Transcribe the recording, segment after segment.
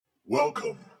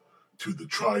Welcome to the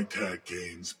TriTac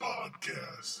Games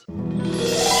Podcast.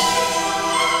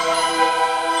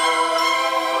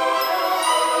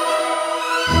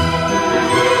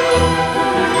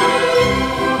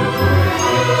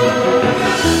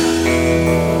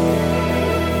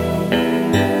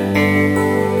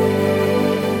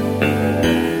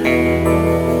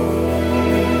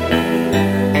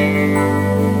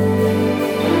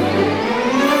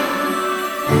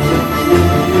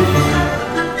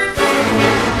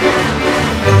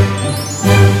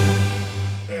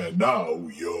 Now,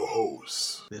 your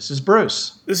hosts. This is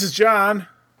Bruce. This is John.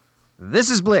 This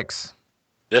is Blix.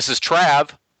 This is Trav.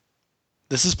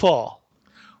 This is Paul.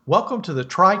 Welcome to the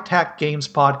TriTac Games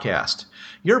Podcast,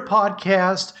 your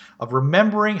podcast of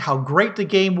remembering how great the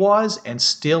game was and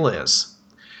still is.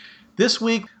 This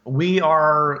week, we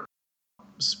are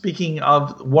speaking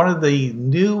of one of the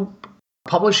new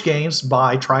published games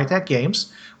by TriTac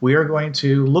Games. We are going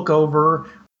to look over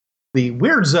the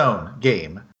Weird Zone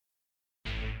game.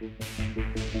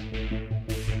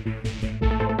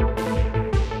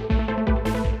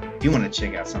 If you want to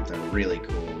check out something really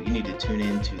cool, you need to tune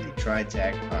in to the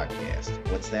TriTac podcast.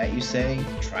 What's that, you say?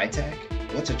 TriTac?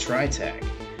 What's a TriTac?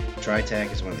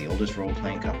 TriTac is one of the oldest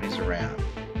role-playing companies around.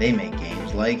 They make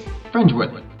games like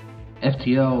Fringeworth,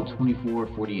 FTL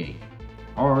 2448,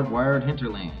 Hardwired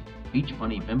Hinterland, Beach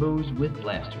Bunny Bimbos with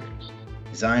Blasters.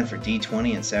 Designed for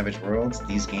D20 and Savage Worlds,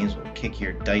 these games will kick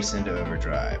your dice into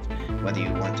overdrive. Whether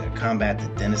you want to combat the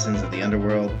denizens of the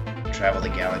underworld, travel the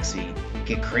galaxy,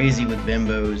 get crazy with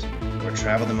bimbos, or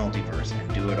travel the multiverse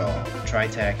and do it all,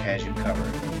 TriTac has you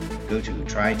covered. Go to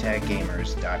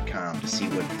TriTacGamers.com to see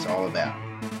what it's all about.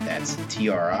 That's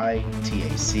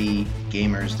TriTac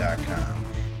Gamers.com.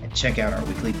 And check out our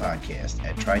weekly podcast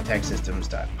at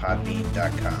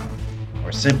TriTacSystems.podbean.com.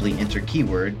 Or simply enter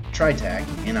keyword TriTac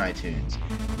in iTunes.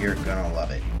 You're gonna love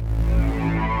it.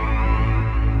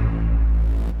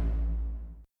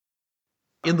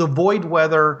 In the Void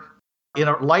Weather, in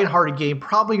a lighthearted game,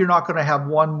 probably you're not going to have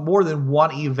more than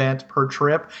one event per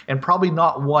trip, and probably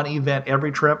not one event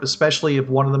every trip, especially if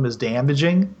one of them is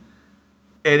damaging.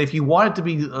 And if you want it to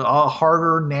be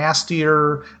harder,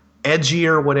 nastier,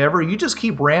 edgier, whatever, you just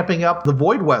keep ramping up the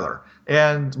Void Weather.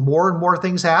 And more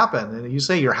things happen. And you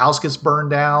say your house gets burned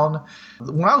down.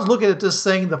 When I was looking at this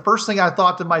thing, the first thing I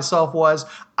thought to myself was,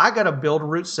 I got to build a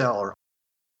root cellar.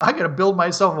 I got to build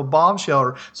myself a bomb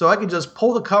shelter so I can just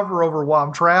pull the cover over while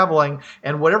I'm traveling,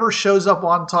 and whatever shows up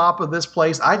on top of this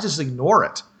place, I just ignore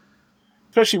it.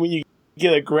 Especially when you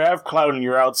get a grav cloud and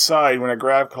you're outside when a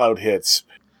grav cloud hits.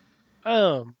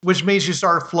 Which means you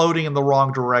start floating in the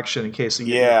wrong direction in case of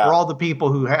for all the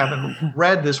people who haven't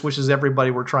read this, which is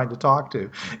everybody we're trying to talk to.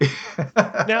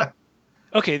 Now,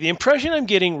 okay, the impression I'm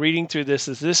getting reading through this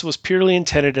is this was purely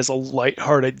intended as a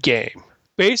lighthearted game.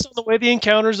 Based on the way the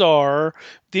encounters are,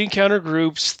 the encounter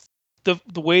groups, the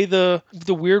way the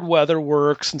weird weather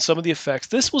works and some of the effects,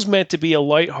 this was meant to be a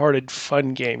lighthearted,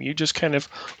 fun game. You just kind of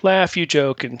laugh, you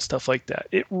joke, and stuff like that.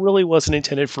 It really wasn't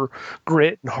intended for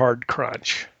grit and hard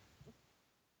crunch.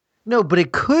 No, but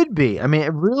it could be. I mean,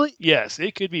 it really... Yes,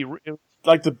 it could be.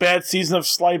 Like the bad season of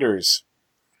Sliders.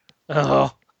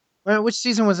 Oh. Which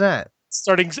season was that?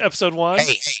 Starting episode 1?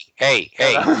 Hey.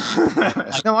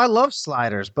 No, I love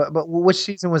Sliders, but which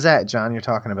season was that, John, you're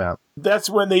talking about?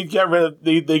 That's when they got rid of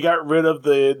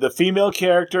the female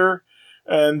character,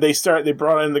 and they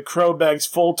brought in the crow bags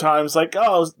full time. It's like,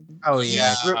 yeah.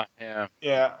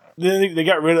 Then they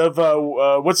got rid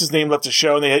of what's his name left the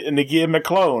show, and they gave him a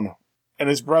clone. And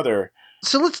his brother.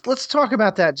 So let's talk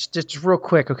about that just real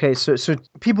quick, okay? So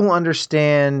people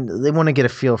understand, they want to get a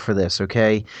feel for this,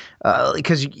 okay?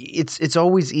 Because it's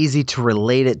always easy to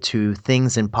relate it to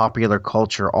things in popular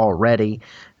culture already.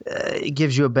 It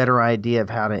gives you a better idea of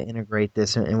how to integrate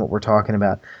this in what we're talking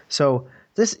about. So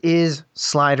this is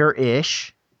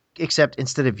Slider-ish, except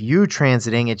instead of you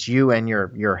transiting, it's you and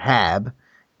your hab.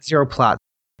 Zero plot.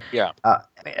 Yeah.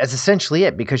 That's essentially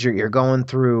it, because you're going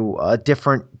through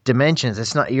different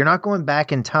dimensions. You're not going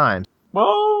back in time.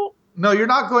 Well, no, you're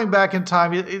not going back in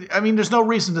time. There's no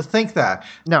reason to think that.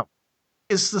 No.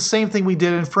 It's the same thing we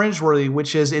did in Fringeworthy,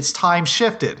 which is it's time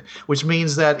shifted, which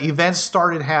means that events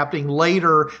started happening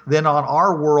later than on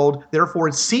our world. Therefore,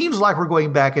 it seems like we're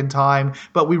going back in time,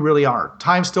 but we really aren't.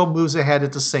 Time still moves ahead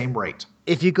at the same rate.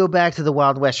 If you go back to the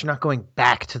Wild West, you're not going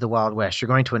back to the Wild West. You're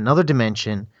going to another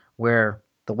dimension where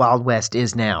the Wild West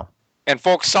is now. And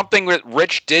folks, something that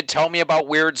Rich did tell me about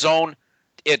Weird Zone,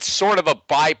 it's sort of a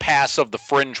bypass of the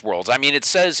Fringe Worlds. I mean, it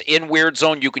says in Weird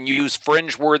Zone you can use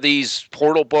Fringeworthy's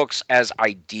portal books as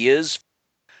ideas.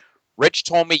 Rich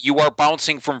told me you are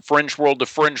bouncing from Fringe World to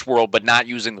Fringe World, but not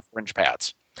using the Fringe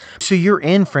paths. So you're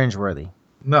in Fringeworthy.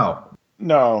 No.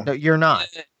 No. No, you're not.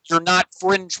 You're not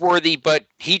fringe worthy, but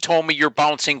he told me you're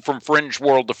bouncing from fringe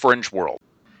world to fringe world.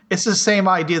 It's the same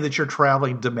idea that you're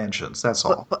traveling dimensions. That's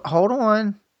all. But hold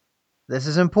on. This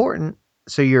is important.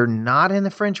 So you're not in the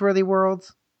Fringeworthy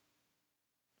worlds?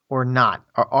 Or not?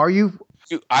 Are you?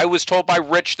 I was told by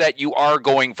Rich that you are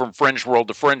going from fringe world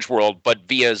to fringe world, but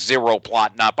via zero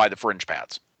plot, not by the fringe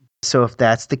paths. So if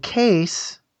that's the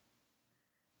case,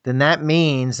 then that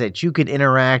means that you could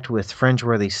interact with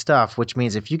Fringeworthy stuff, which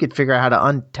means if you could figure out how to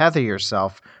untether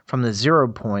yourself from the 0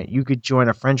 point, you could join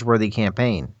a Fringeworthy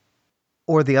campaign.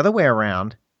 Or the other way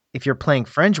around, if you're playing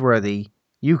Fringeworthy,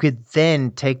 you could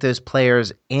then take those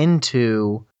players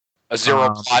into a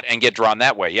zero plot and get drawn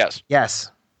that way. Yes.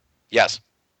 Yes. Yes.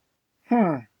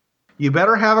 You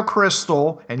better have a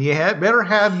crystal, and you better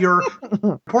have your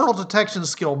portal detection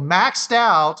skill maxed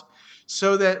out,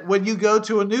 so that when you go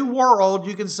to a new world,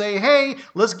 you can say, "Hey,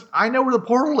 I know where the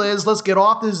portal is. Let's get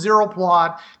off this 0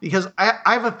 plot." Because I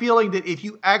have a feeling that if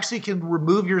you actually can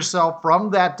remove yourself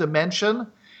from that dimension,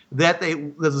 that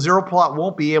the 0 plot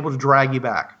won't be able to drag you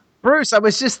back. Bruce, I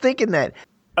was just thinking that.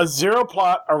 A 0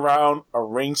 plot around a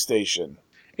ring station.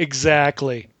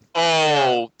 Exactly.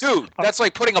 Oh, dude, that's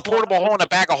like putting a portable hole in a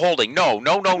bag of holding. No.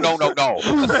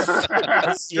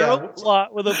 Zero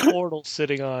plot with a portal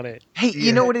sitting on it. Hey,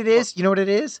 you know what it is?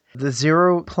 The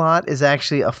 0 plot is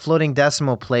actually a floating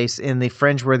decimal place in the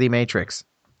Fringeworthy matrix.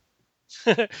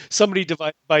 Somebody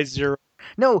divided by 0.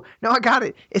 No, I got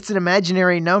it. It's an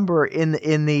imaginary number in the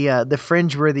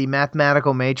Fringeworthy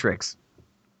mathematical matrix.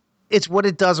 It's what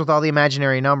it does with all the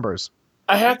imaginary numbers.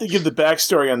 I have to give the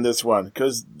backstory on this one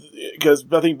because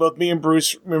I think both me and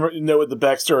Bruce know what the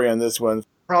backstory on this one.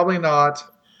 Probably not.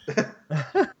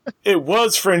 It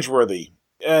was Fringeworthy,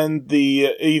 and the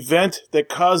event that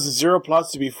caused the 0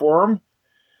 plots to be formed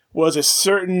was a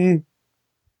certain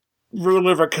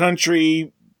ruler of a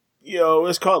country,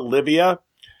 let's call it Libya,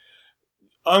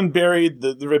 unburied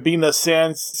the Rabina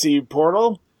Sand Sea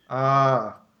portal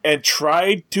and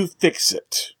tried to fix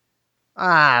it.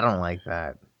 I don't like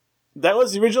that. That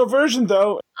was the original version,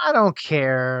 though. I don't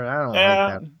care. I don't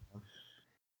like that.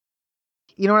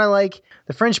 You know what I like?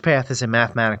 The Fringe Path is a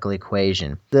mathematical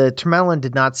equation. The Termelin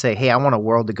did not say, hey, I want a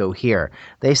world to go here.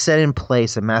 They set in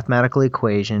place a mathematical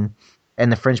equation,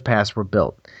 and the Fringe Paths were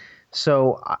built.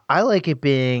 So I like it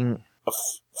being... a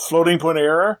floating point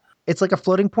error? It's like a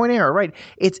floating point error, right?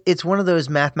 It's one of those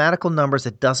mathematical numbers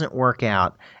that doesn't work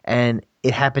out, and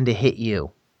it happened to hit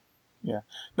you. Yeah.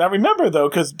 Now remember, though,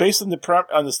 because based on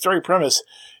the story premise,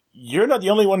 you're not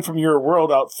the only one from your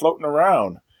world out floating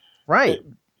around. Right.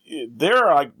 There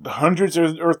are like hundreds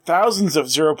or thousands of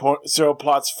 0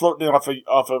 plots floating off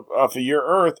of your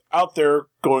Earth out there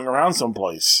going around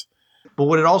someplace. But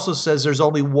what it also says, there's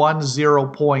only one 0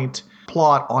 point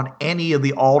plot on any of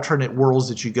the alternate worlds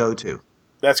that you go to.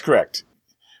 That's correct.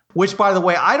 Which, by the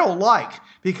way, I don't like,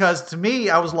 because to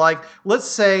me, I was like, let's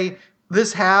say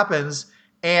this happens,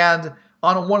 and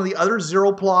on one of the other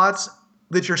 0 plots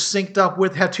that you're synced up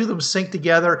with, have two of them synced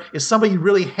together, is somebody you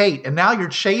really hate, and now you're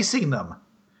chasing them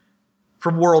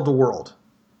from world to world.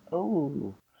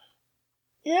 Oh.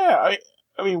 Yeah,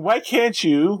 I mean, why can't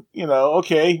you,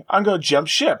 okay, I'm going to jump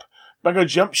ship. I'm going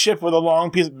to jump ship with a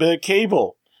long bit of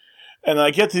cable. And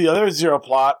I get to the other 0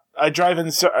 plot, I drive in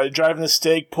a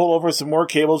stake, pull over some more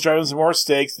cables, drive in some more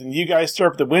stakes, and you guys stir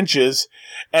up the winches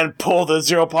and pull the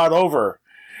 0 plot over.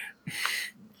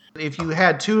 If you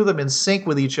had two of them in sync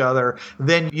with each other,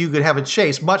 then you could have a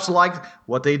chase, much like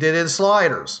what they did in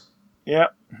Sliders. Yeah.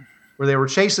 Where they were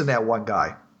chasing that one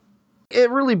guy. It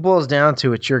really boils down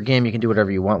to it's your game. You can do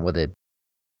whatever you want with it.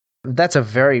 That's a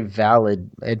very valid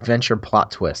adventure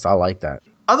plot twist. I like that.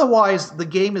 Otherwise, the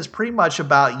game is pretty much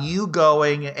about you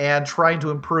going and trying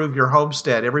to improve your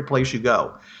homestead every place you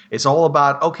go. It's all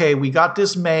about, okay, we got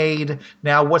this made.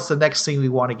 Now, what's the next thing we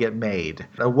want to get made?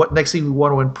 What next thing we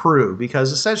want to improve?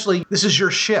 Because essentially, this is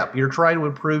your ship. You're trying to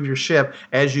improve your ship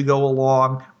as you go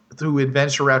along through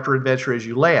adventure after adventure as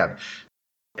you land.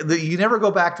 You never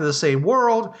go back to the same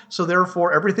world, so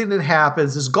therefore, everything that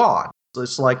happens is gone.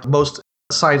 It's like most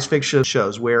science fiction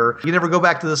shows where you never go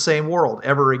back to the same world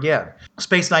ever again.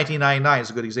 Space 1999 is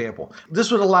a good example.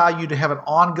 This would allow you to have an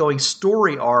ongoing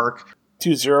story arc.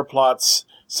 2 0 plots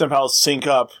somehow sync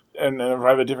up and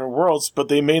arrive at different worlds, but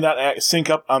they may not sync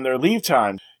up on their leave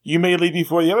time. You may leave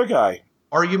before the other guy.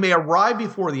 Or you may arrive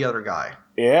before the other guy.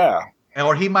 Yeah.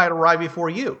 Or he might arrive before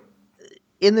you.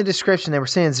 In the description, they were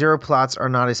saying 0 plots are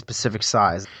not a specific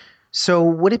size. So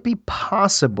would it be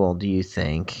possible, do you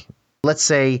think, let's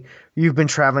say you've been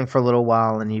traveling for a little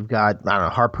while and you've got,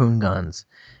 harpoon guns,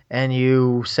 and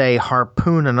you say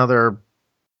harpoon another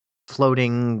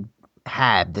floating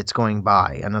HAB that's going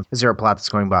by, another zero plot that's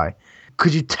going by.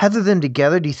 Could you tether them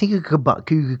together? Do you think you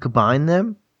could combine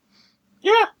them?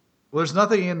 Yeah. Well, there's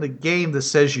nothing in the game that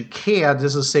says you can. It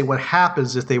doesn't say what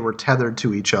happens if they were tethered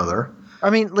to each other. I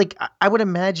mean, like, I would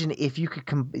imagine if you could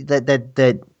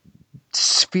that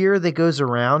sphere that goes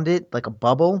around it, like a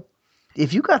bubble,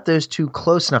 if you got those two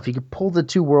close enough, you could pull the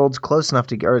two worlds close enough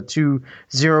to, or two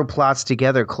zero plots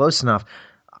together close enough.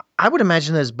 I would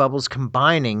imagine those bubbles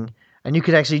combining, and you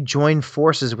could actually join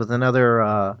forces with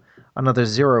another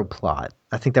zero plot.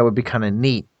 I think that would be kind of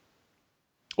neat.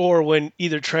 Or when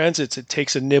either transits, it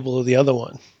takes a nibble of the other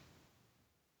one,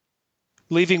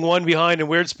 leaving one behind in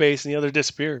weird space and the other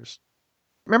disappears.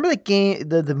 Remember the game,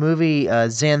 the movie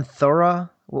Xanthora?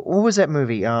 What was that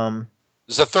movie?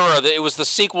 Zathura. It was the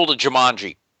sequel to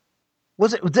Jumanji.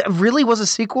 Was it really was a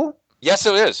sequel? Yes,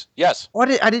 it is. Yes. Oh,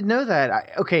 I didn't know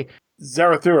that. Okay.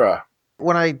 Zarathura.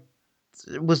 When I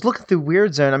was looking through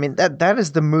Weird Zone, I mean, that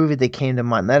is the movie that came to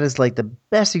mind. That is like the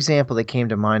best example that came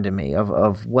to mind to me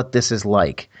of what this is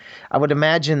like. I would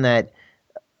imagine that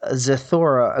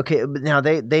Zathura. Okay, now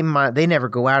they never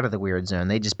go out of the Weird Zone.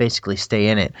 They just basically stay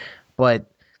in it. But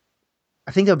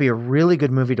I think that would be a really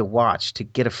good movie to watch to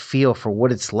get a feel for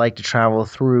what it's like to travel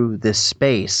through this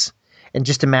space. And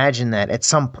just imagine that at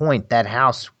some point that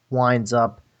house winds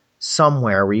up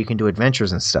somewhere where you can do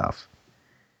adventures and stuff.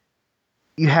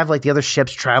 You have like the other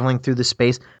ships traveling through the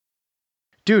space.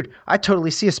 Dude, I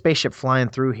totally see a spaceship flying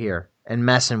through here and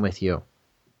messing with you.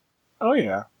 Oh,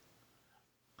 yeah.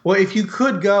 Well, if you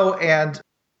could go and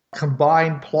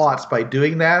combine plots by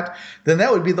doing that, then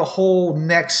that would be the whole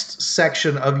next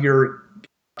section of your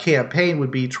campaign,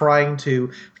 would be trying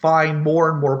to find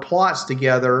more and more plots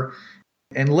together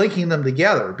and linking them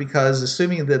together, because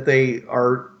assuming that they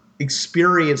are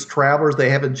experienced travelers, they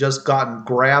haven't just gotten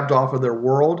grabbed off of their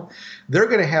world, they're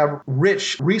going to have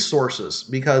rich resources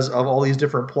because of all these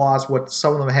different plots, what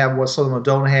some of them have, what some of them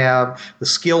don't have, the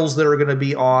skills that are going to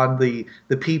be on the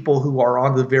people who are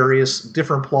on the various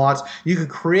different plots. You could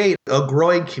create a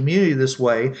growing community this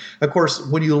way. Of course,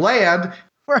 when you land,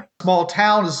 a small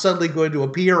town is suddenly going to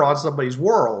appear on somebody's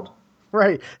world.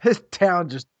 Right. His town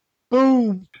just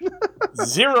boom.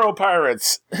 Zero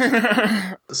pirates.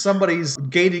 Somebody's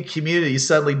gated community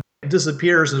suddenly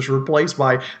disappears and is replaced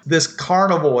by this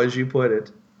carnival, as you put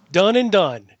it. Done and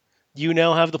done. You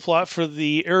now have the plot for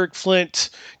the Eric Flint,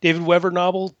 David Weber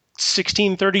novel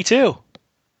 1632,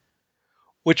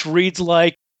 which reads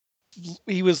like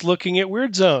he was looking at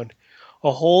Weird Zone.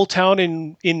 A whole town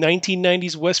in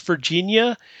 1990s West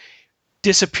Virginia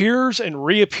disappears and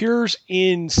reappears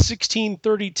in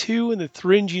 1632 in the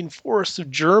Thuringian forests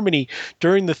of Germany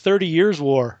during the 30 Years'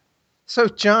 War. So,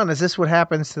 John, is this what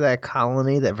happens to that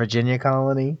colony, that Virginia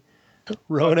colony?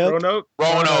 Roanoke?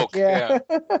 Roanoke. Yeah.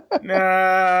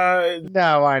 Nah.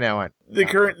 No, I know it. The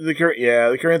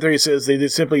current theory says they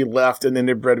just simply left and then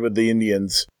they're bred with the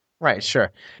Indians. Right,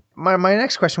 sure. My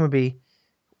next question would be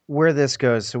where this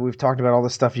goes. So we've talked about all the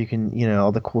stuff you can,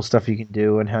 all the cool stuff you can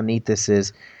do and how neat this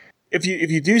is. If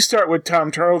you do start with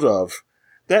Tom Turtledove,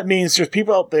 that means there's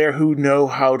people out there who know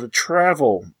how to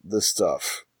travel this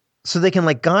stuff. So they can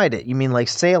like guide it. You mean like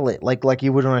sail it, like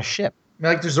you would on a ship?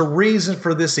 Like there's a reason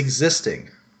for this existing.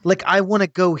 Like I want to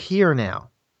go here now.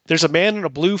 There's a man in a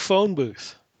blue phone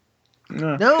booth.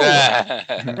 No.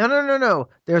 No.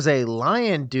 There's a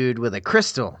lion dude with a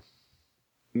crystal.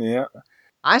 Yeah.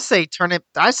 I say turn it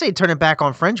back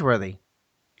on Fringeworthy.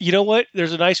 You know what?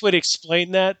 There's a nice way to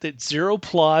explain that zero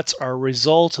plots are a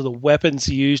result of the weapons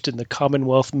used in the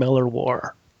Commonwealth Meller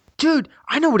War. Dude,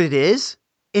 I know what it is.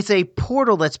 It's a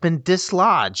portal that's been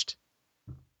dislodged.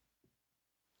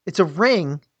 It's a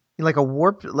ring, like a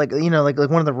warp, like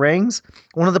one of the rings.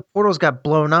 One of the portals got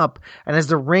blown up, and as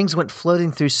the rings went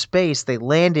floating through space, they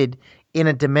landed in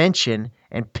a dimension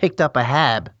and picked up a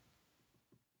HAB.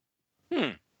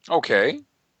 Okay.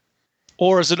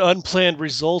 Or as an unplanned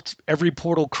result, every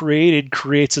portal created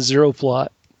creates a zero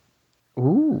plot.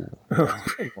 Ooh.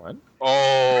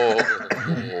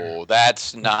 Oh,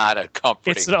 that's not a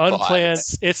comforting It's an unplanned.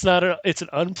 thought. It's not a. It's an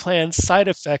unplanned side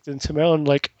effect into my own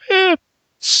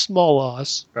small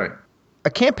loss. Right.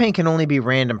 A campaign can only be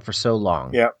random for so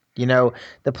long. Yeah.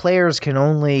 The players can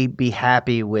only be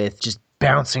happy with just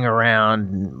bouncing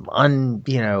around,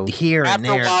 here and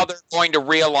there. After a while, they're going to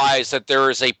realize that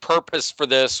there is a purpose for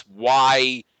this,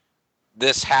 why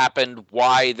this happened,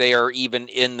 why they are even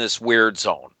in this weird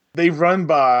zone. They run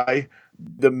by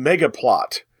the mega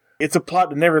plot. It's a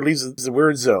plot that never leaves the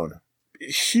weird zone.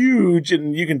 It's huge,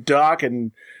 and you can dock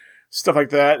and stuff like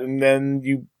that, and then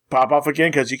you pop off again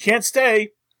because you can't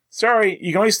stay. Sorry,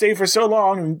 you can only stay for so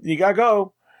long, and you gotta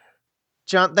go.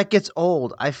 John, that gets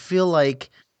old. I feel like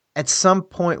at some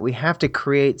point we have to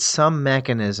create some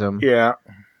mechanism Yeah.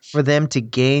 for them to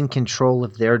gain control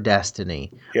of their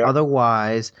destiny. Yeah.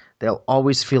 Otherwise, they'll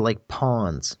always feel like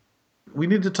pawns. We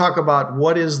need to talk about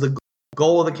what is the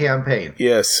goal of the campaign.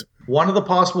 Yes. One of the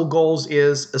possible goals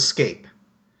is escape.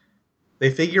 They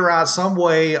figure out some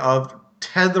way of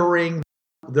tethering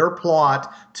their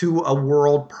plot to a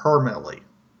world permanently.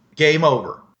 Game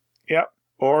over. Yep.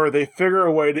 Or they figure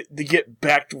a way to get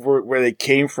back to where they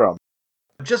came from.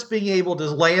 Just being able to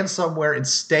land somewhere and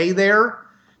stay there,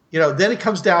 then it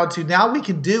comes down to now we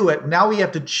can do it. Now we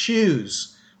have to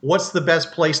choose what's the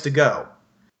best place to go.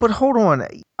 But hold on.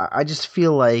 I just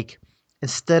feel like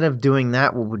instead of doing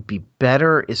that, what would be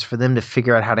better is for them to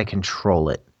figure out how to control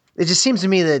it. It just seems to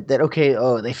me that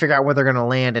they figure out where they're going to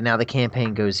land and now the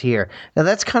campaign goes here. Now,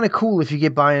 that's kind of cool if you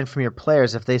get buy-in from your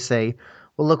players. If they say,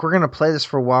 well, look, we're going to play this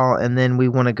for a while and then we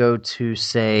want to go to,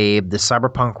 say, the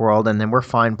cyberpunk world and then we're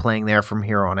fine playing there from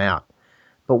here on out.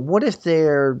 But what if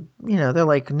they're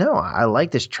like, no, I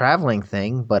like this traveling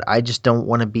thing, but I just don't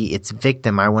want to be its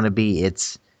victim. I want to be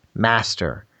its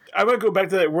master. I want to go back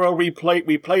to that world we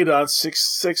played on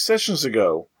six sessions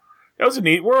ago. That was a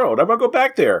neat world. I want to go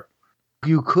back there.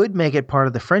 You could make it part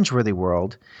of the Fringeworthy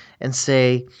world and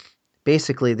say,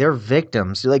 basically, they're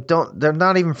victims. They're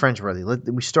not even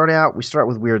Fringeworthy. We start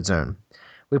with Weird Zone.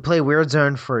 We play Weird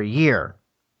Zone for a year,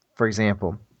 for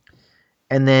example.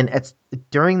 And then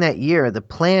during that year, the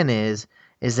plan is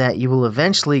that you will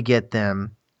eventually get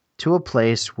them to a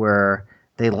place where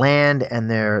they land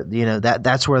and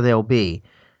that's where they'll be.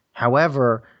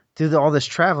 However, through all this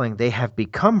traveling, they have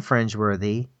become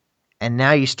Fringeworthy, and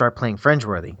now you start playing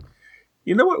Fringeworthy.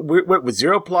 You know what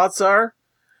zero plots are?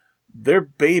 They're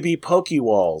baby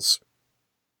Pokewalls.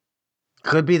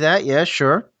 Could be that, yeah,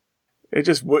 sure. They're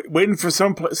just waiting for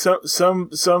some platform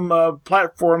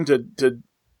to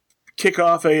kick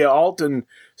off a alt and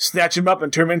snatch him up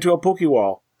and turn him into a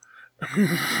Pokewall.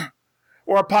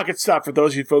 Or a pocket stop for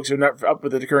those of you folks who are not up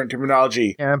with the current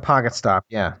terminology. Yeah, pocket stop,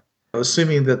 yeah.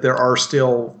 Assuming that there are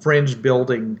still fringe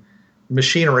building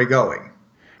machinery going.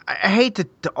 I hate to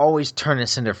always turn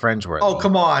this into Fringeworthy. Oh,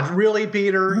 come on. Really,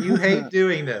 Peter? You hate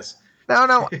doing this.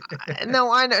 No.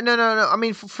 I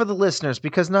mean, for the listeners,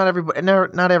 because not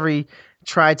every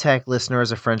TriTech listener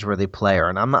is a Fringeworthy player,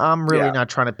 and I'm really not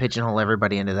trying to pigeonhole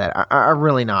everybody into that. I'm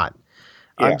really not.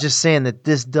 Yeah. I'm just saying that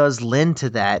this does lend to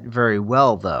that very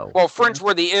well, though. Well,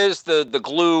 Fringeworthy is the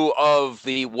glue of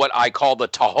the what I call the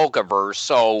Tahoka-verse,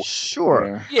 so...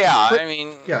 Sure. Yeah,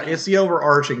 it's the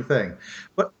overarching thing.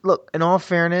 But look, in all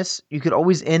fairness, you could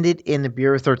always end it in the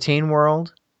Bureau 13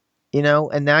 world,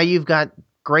 and now you've got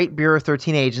great Bureau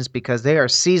 13 agents because they are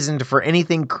seasoned for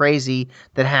anything crazy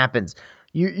that happens.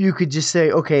 You could just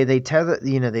say, okay, they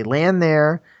they land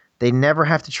there, they never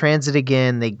have to transit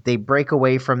again, they break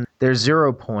away from their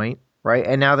 0 point, right?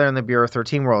 And now they're in the Bureau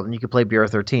 13 world, and you could play Bureau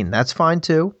 13. That's fine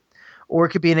too. Or it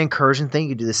could be an incursion thing.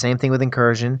 You do the same thing with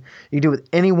incursion. You do it with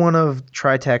any one of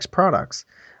TriTech's products.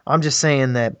 I'm just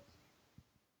saying that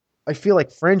I feel like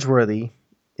Fringeworthy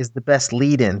is the best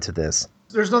lead into this.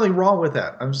 There's nothing wrong with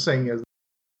that. I'm just saying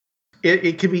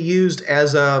it can be used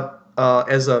as a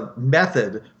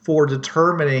method for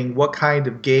determining what kind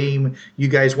of game you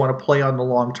guys want to play on the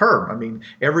long term. I mean,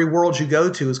 every world you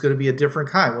go to is going to be a different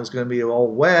kind. One's going to be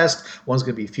Old West, one's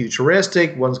going to be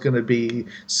futuristic, one's going to be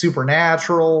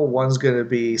supernatural, one's going to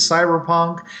be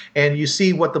cyberpunk, and you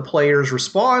see what the players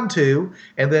respond to,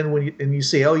 and then when you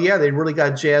see, oh yeah, they really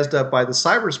got jazzed up by the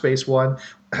cyberspace one.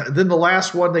 Then the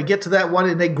last one, they get to that one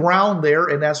and they ground there,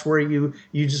 and that's where you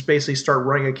just basically start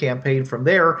running a campaign from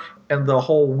there, and the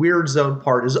whole Weird Zone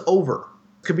part is over.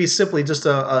 It could be simply just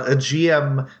a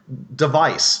GM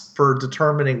device for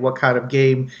determining what kind of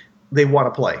game they want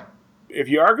to play. If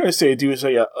you are going to say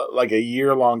a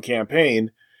year-long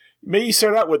campaign, maybe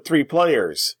start out with 3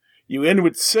 players. You end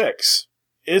with 6.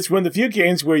 It's one of the few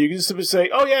games where you can just simply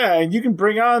say, oh yeah, and you can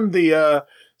bring on the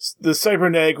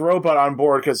cybernetic robot on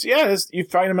board because, you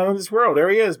find him out in this world.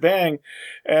 There he is, bang.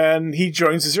 And he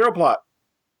joins the Zero plot.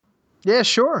 Yeah,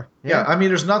 sure. Yeah, I mean,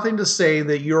 there's nothing to say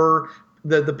that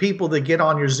the people that get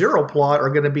on your Zero plot are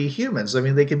going to be humans. I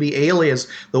mean, they can be aliens.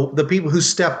 The people who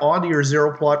step onto your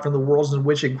Zero plot from the worlds in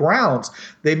which it grounds,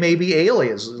 they may be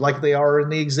aliens, like they are in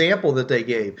the example that they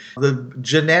gave. The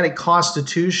genetic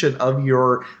constitution of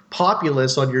your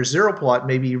populace on your Zero plot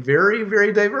may be very,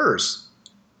 very diverse.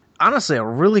 Honestly, a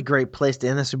really great place to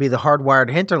end this would be the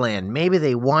Hardwired Hinterland. Maybe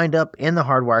they wind up in the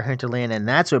Hardwired Hinterland, and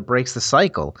that's what breaks the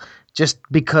cycle, just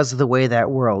because of the way that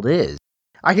world is.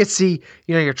 I could see,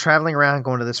 you're traveling around,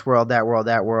 going to this world, that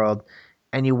world,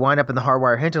 and you wind up in the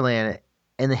Hardwired Hinterland,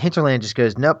 and the Hinterland just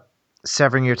goes, nope,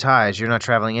 severing your ties. You're not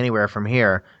traveling anywhere from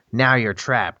here. Now you're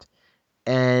trapped.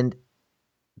 And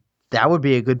that would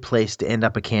be a good place to end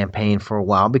up a campaign for a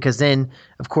while, because then,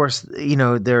 of course,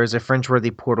 there is a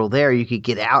Fringeworthy portal there. You could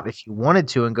get out if you wanted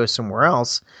to and go somewhere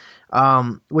else,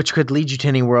 which could lead you to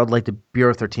any world like the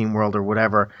Bureau 13 world or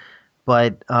whatever.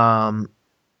 But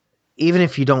even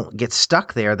if you don't get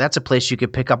stuck there, that's a place you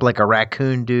could pick up like a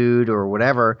raccoon dude or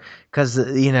whatever, because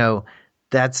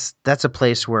that's a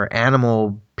place where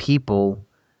animal people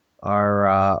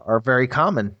are very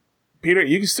common. Peter,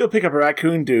 you can still pick up a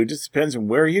raccoon dude. Just depends on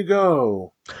where you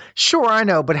go. Sure, I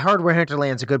know, but Hardware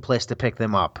Hinterland's a good place to pick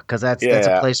them up, because that's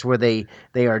a place where they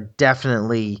are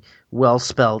definitely well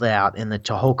spelled out in the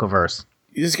Tohokaverse.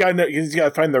 You just gotta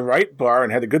find the right bar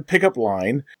and have a good pickup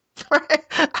line. All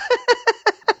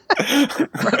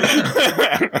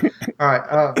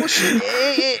right.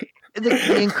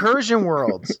 The incursion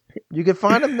worlds, you can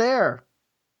find them there.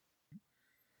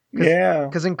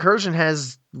 Because incursion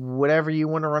has whatever you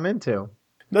want to run into.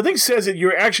 Nothing says that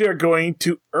you actually are going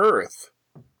to Earth.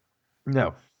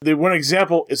 No. The one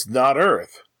example is not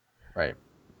Earth. Right.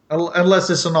 Unless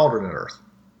it's an alternate Earth.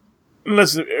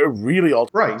 Unless it's really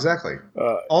alternate. Right, exactly.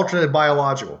 Alternate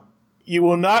biological. You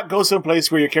will not go someplace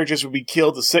where your characters will be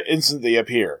killed the instant they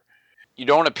appear. You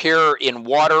don't appear in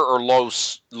water or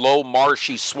low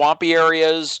marshy, swampy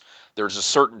areas. There's a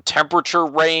certain temperature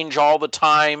range all the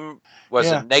time. It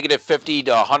 -50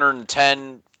 to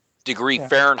 110 degree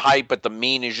Fahrenheit, but the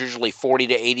mean is usually 40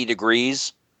 to 80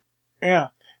 degrees. Yeah.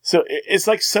 So it's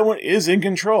like someone is in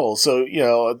control. So,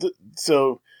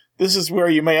 so this is where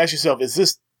you may ask yourself, is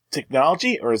this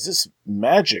technology or is this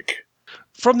magic?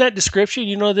 From that description,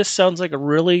 this sounds like a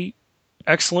really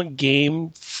excellent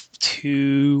game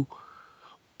to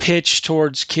pitch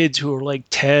towards kids who are like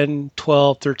 10,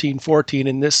 12, 13, 14,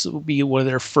 and this will be one of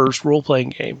their first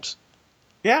role-playing games.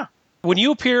 Yeah. When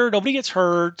you appear, nobody gets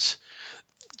hurt.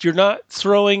 You're not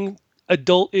throwing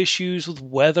adult issues with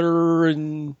weather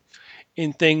and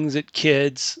things at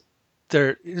kids.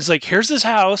 It's like, here's this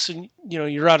house, and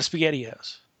you're out of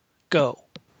SpaghettiOs. Go.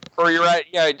 Or you're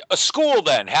at a school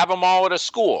then. Have them all at a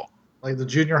school. Like the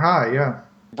junior high, yeah.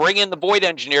 Bring in the Void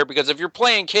Engineer, because if you're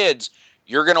playing kids,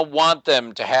 you're going to want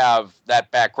them to have that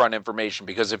background information,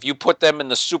 because if you put them in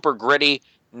the super gritty,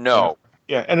 no.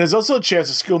 Yeah, and there's also a chance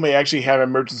the school may actually have an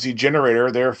emergency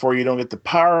generator, therefore you don't get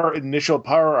the initial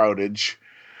power outage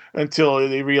until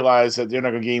they realize that they're not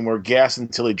going to gain more gas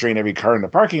until they drain every car in the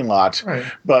parking lot. Right.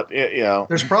 But,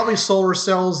 There's probably solar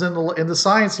cells in the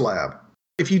science lab.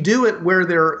 If you do it where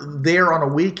they're there on a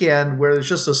weekend where there's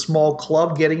just a small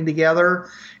club getting together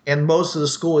and most of the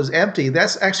school is empty,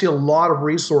 that's actually a lot of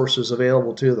resources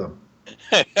available to them.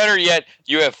 Better yet,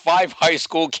 you have 5 high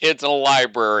school kids in a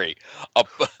library, a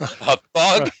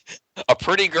thug, a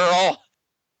pretty girl,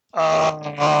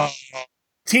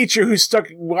 teacher who's stuck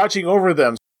watching over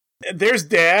them. There's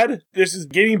dad, there's his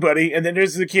gaming buddy, and then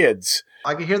there's the kids.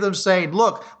 I can hear them saying,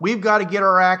 look, we've got to get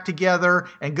our act together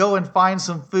and go and find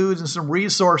some food and some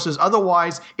resources.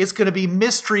 Otherwise, it's going to be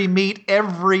mystery meat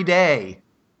every day.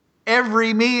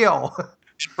 Every meal.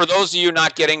 For those of you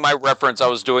not getting my reference, I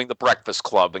was doing The Breakfast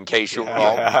Club, in case you were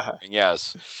all wondering.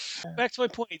 Yes. Back to my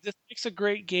point. This makes a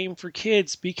great game for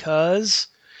kids because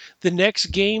the next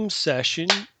game session,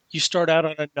 you start out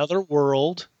on another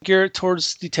world, geared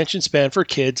towards the attention span for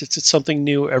kids. It's something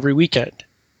new every weekend.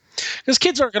 Because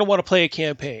kids aren't going to want to play a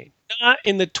campaign. Not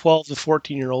in the 12 to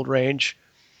 14-year-old range.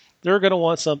 They're going to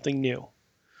want something new.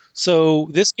 So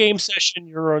this game session,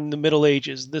 you're in the Middle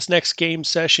Ages. This next game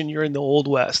session, you're in the Old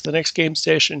West. The next game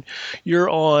session, you're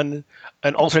on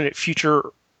an alternate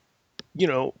future,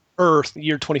 Earth,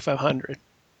 year 2500.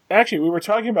 Actually, we were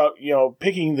talking about,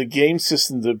 picking the game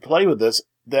system to play with this.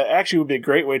 That actually would be a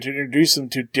great way to introduce them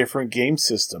to different game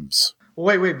systems.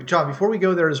 Wait, John, before we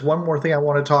go there, there's one more thing I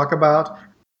want to talk about.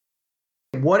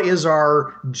 What is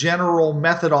our general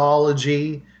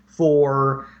methodology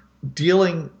for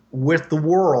dealing with the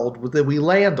world that we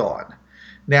land on?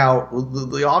 Now,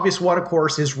 the obvious one, of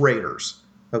course, is raiders,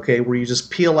 okay, where you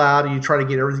just peel out and you try to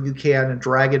get everything you can and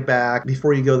drag it back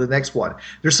before you go to the next one.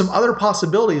 There's some other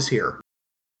possibilities here.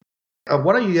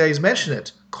 One of you guys mentioned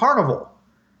it, Carnival.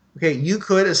 Okay, you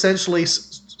could essentially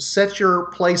set your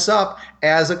place up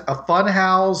as a fun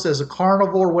house, as a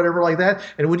carnival or whatever like that.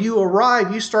 And when you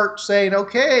arrive, you start saying,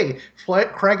 okay,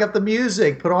 crank up the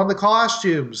music, put on the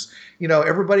costumes.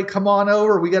 Everybody come on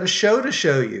over. We got a show to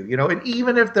show you. And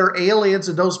even if they're aliens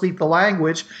and don't speak the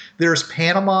language, there's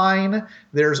pantomime.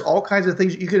 There's all kinds of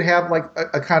things. You could have like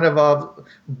a kind of a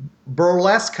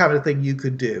burlesque kind of thing you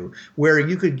could do, where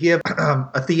you could give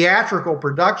a theatrical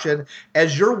production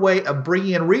as your way of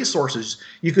bringing in resources.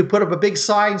 You could put up a big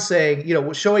sign saying,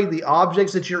 showing the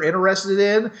objects that you're interested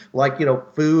in, like,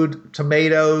 food,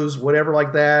 tomatoes, whatever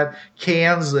like that,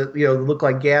 cans that, look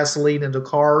like gasoline into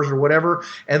cars or whatever.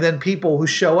 And then people who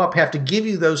show up have to give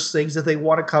you those things if they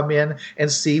want to come in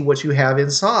and see what you have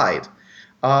inside.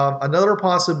 Another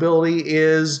possibility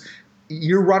is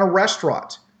you run a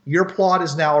restaurant. Your plot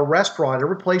is now a restaurant.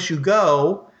 Every place you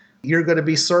go, you're going to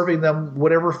be serving them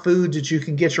whatever food that you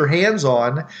can get your hands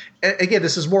on. And again,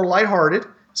 this is more lighthearted.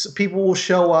 So people will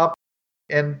show up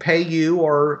and pay you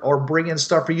or bring in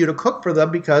stuff for you to cook for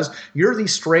them because you're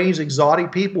these strange,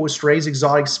 exotic people with strange,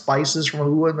 exotic spices from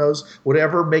who knows,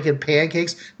 whatever, making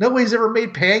pancakes. Nobody's ever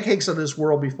made pancakes in this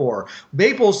world before.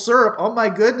 Maple syrup, oh my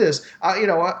goodness.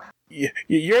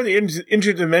 You're the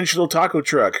interdimensional taco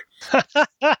truck.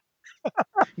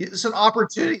 It's an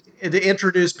opportunity to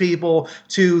introduce people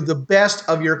to the best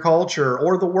of your culture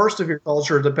or the worst of your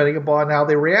culture, depending upon how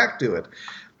they react to it.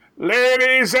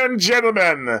 Ladies and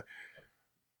gentlemen,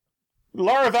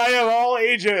 larvae of all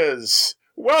ages,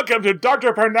 welcome to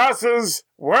Dr. Parnassus'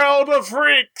 World of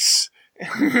Freaks.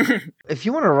 If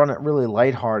you want to run it really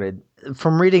lighthearted,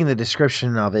 from reading the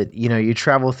description of it, you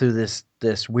travel through this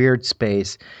weird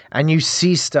space and you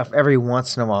see stuff every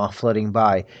once in a while floating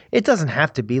by. It doesn't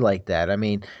have to be like that. I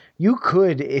mean, you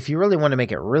could, if you really want to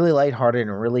make it really lighthearted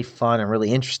and really fun and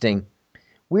really interesting,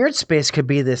 weird space could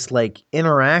be this like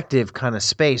interactive kind of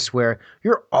space where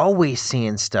you're always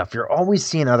seeing stuff. You're always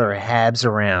seeing other habs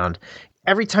around.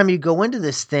 Every time you go into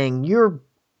this thing, you're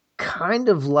kind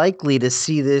of likely to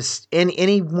see this in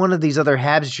any one of these other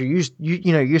habs that you're used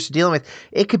to dealing with.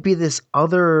 It could be this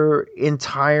other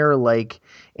entire like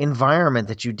environment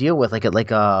that you deal with, it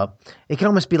can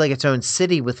almost be like its own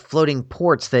city with floating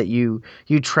ports that you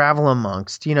travel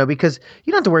amongst, because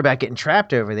you don't have to worry about getting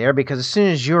trapped over there, because as soon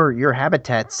as your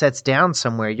habitat sets down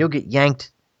somewhere, you'll get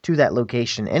yanked to that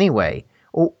location anyway.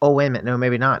 Oh, wait a minute. No,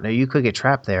 maybe not. No, you could get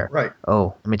trapped there. Right.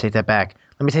 Oh, let me take that back.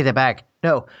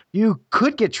 No, you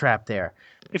could get trapped there.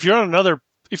 If you're on another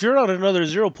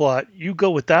zero plot, you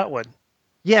go with that one.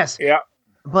 Yes. Yeah.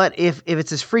 But if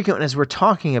it's as frequent as we're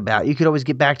talking about, you could always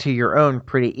get back to your own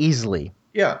pretty easily.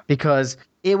 Yeah. Because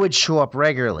it would show up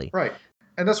regularly. Right.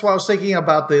 And that's why I was thinking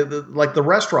about the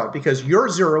restaurant, because your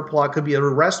zero plot could be a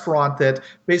restaurant that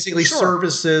basically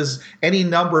services any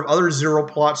number of other zero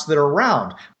plots that are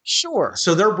around. Sure.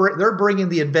 So they're bringing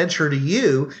the adventure to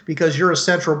you because you're a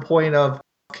central point of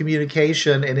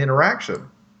communication and interaction.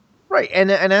 Right. And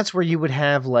that's where you would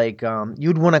have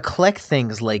you'd want to collect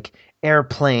things like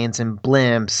airplanes and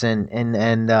blimps and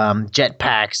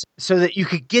jetpacks so that you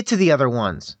could get to the other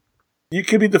ones. You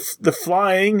could be the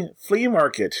flying flea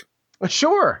market.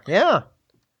 Sure. Yeah.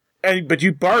 But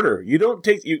you barter. You don't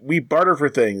take. We barter for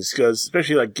things, because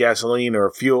especially like gasoline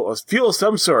or fuel of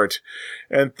some sort,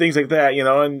 and things like that.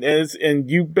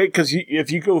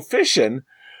 If you go fishing,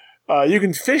 you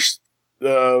can fish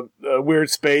the weird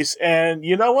space, and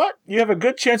you know what? You have a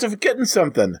good chance of getting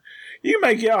something. You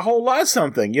might get a whole lot of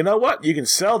something. You know what? You can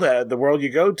sell that at the world you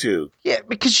go to. Yeah,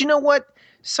 because you know what?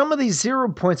 Some of these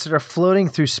zero points that are floating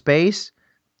through space,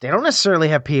 they don't necessarily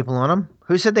have people on them.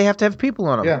 Who said they have to have people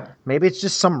on them? Yeah. Maybe it's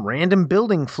just some random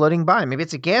building floating by. Maybe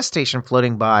it's a gas station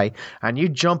floating by, and you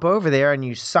jump over there and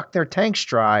you suck their tanks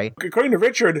dry. According to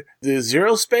Richard, the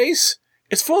zero space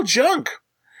is full of junk.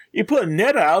 You put a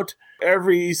net out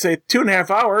every, say, 2.5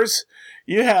 hours,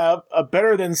 you have a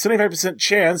better than 75%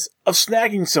 chance of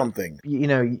snagging something.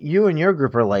 You and your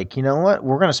group are like, you know what?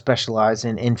 We're going to specialize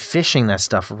in fishing that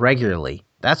stuff regularly.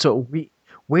 That's what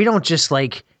we don't just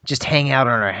hang out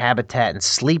on our habitat and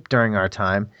sleep during our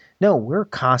time. No, we're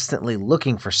constantly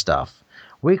looking for stuff.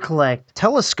 We collect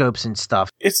telescopes and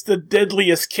stuff. It's the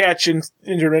deadliest catch in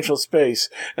interdimensional space.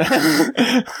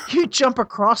 You jump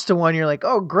across to one, you're like,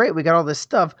 oh, great, we got all this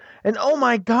stuff. And oh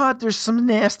my God, there's some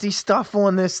nasty stuff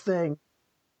on this thing.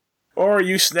 Or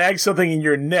you snag something in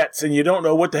your nets and you don't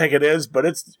know what the heck it is, but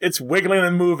it's wiggling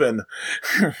and moving.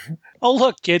 Oh,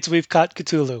 look, kids, we've caught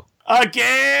Cthulhu.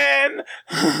 Again!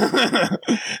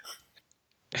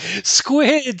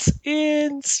 Squids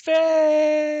in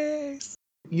space!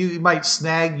 You might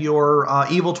snag your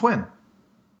evil twin.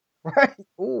 Right.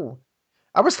 Ooh.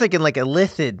 I was thinking like a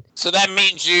lithid. So that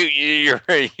means you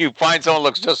find someone who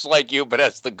looks just like you, but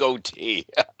has the goatee.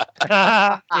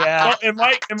 Yeah.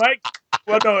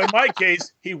 Well, in my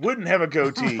case, he wouldn't have a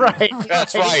goatee. Right.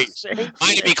 That's right. I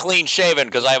need to be clean shaven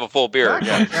because I have a full beard.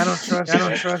 Yeah. I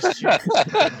don't trust you.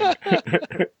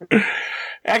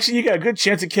 Actually, you got a good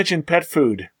chance of catching pet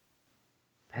food.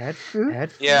 Pet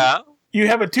food? Yeah. You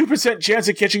have a 2% chance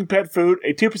of catching pet food,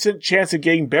 a 2% chance of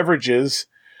getting beverages,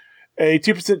 a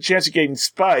 2% chance of getting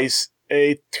spice,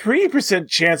 a 3%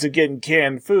 chance of getting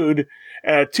canned food,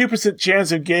 and a 2%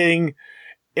 chance of getting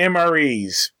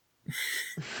MREs.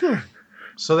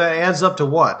 So that adds up to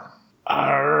what?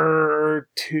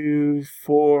 2,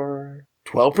 4,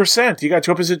 12%. You got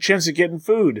 12% chance of getting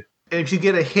food. If you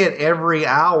get a hit every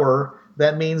hour,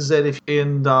 that means that if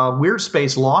in weird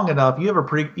space long enough, you have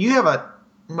a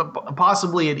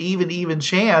possibly an even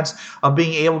chance of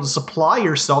being able to supply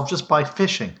yourself just by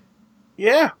fishing.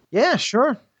 Yeah. Yeah,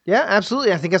 sure. Yeah,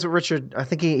 absolutely. I think that's what Richard, I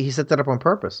think he set that up on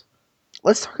purpose.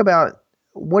 Let's talk about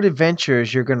what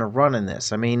adventures you're going to run in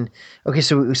this. I mean, okay,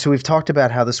 so we've talked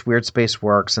about how this weird space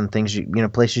works and things,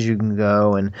 places you can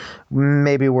go and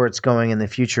maybe where it's going in the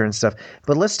future and stuff.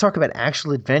 But let's talk about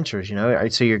actual adventures,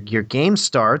 So your game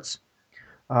starts.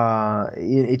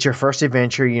 It's your first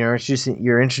adventure, you're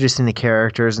introducing the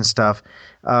characters and stuff.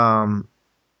 But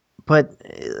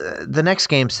the next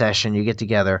game session you get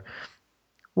together,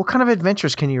 what kind of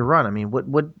adventures can you run? I mean, what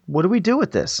do we do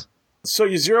with this? So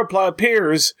your Zero Plot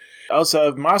appears outside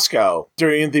of Moscow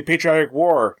during the Patriotic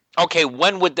War. Okay,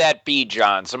 when would that be,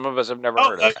 John? Some of us have never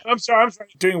heard of it. I'm sorry.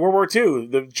 During World War II,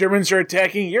 the Germans are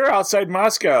attacking. You're outside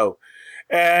Moscow,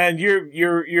 and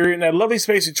you're in a lovely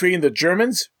space between the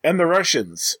Germans and the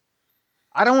Russians.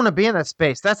 I don't want to be in that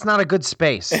space. That's not a good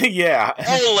space. Yeah.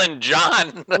 Poland,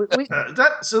 John.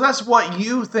 So that's what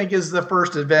you think is the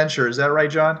first adventure. Is that right,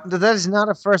 John? That is not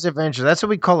a first adventure. That's what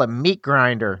we call a meat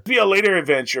grinder. It'd be a later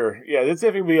adventure. Yeah, that's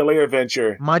definitely be a later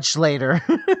adventure. Much later.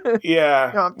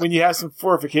 Yeah, when you have some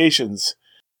fortifications.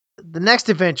 The next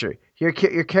adventure, your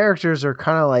characters are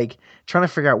kind of like trying to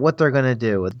figure out what they're going to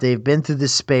do. They've been through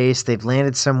this space. They've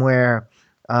landed somewhere.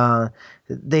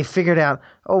 They figured out,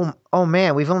 oh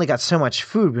man, we've only got so much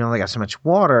food. We only got so much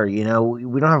water. We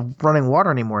don't have running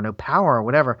water anymore, no power or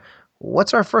whatever.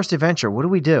 What's our first adventure? What do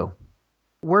we do?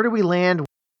 Where do we land?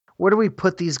 Where do we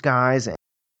put these guys?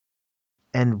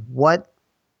 And what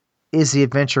is the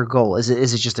adventure goal? Is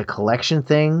it just a collection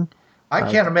thing? I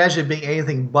can't imagine it being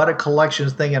anything but a collection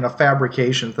thing and a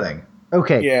fabrication thing.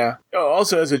 Okay. Yeah.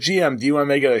 Also, as a GM, do you want to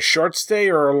make it a short stay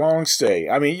or a long stay?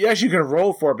 I mean, yes, you can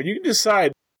roll for it, but you can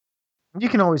decide. You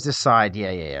can always decide. Yeah.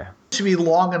 It should be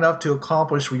long enough to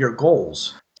accomplish your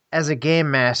goals. As a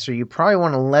game master, you probably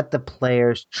want to let the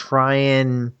players try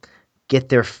and get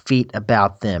their feet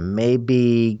about them.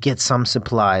 Maybe get some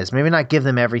supplies. Maybe not give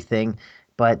them everything,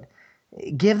 but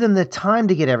give them the time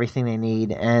to get everything they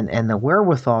need and the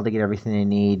wherewithal to get everything they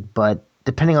need. But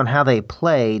depending on how they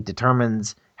play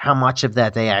determines how much of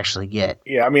that they actually get.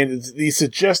 Yeah, I mean, the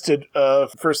suggested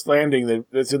first landing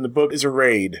that's in the book is a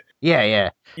raid.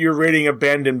 Yeah. You're raiding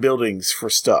abandoned buildings for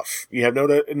stuff. You have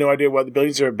no idea why the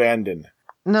buildings are abandoned.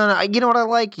 No, you know what I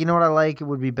like? It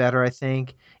would be better, I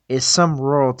think, is some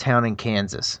rural town in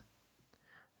Kansas.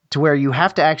 To where you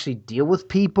have to actually deal with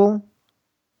people.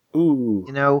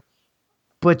 Ooh.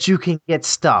 But you can get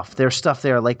stuff. There's stuff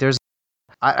there. Like there's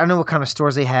I don't know what kind of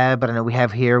stores they have, but I know we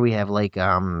have like the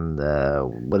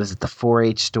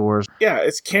 4-H stores. Yeah,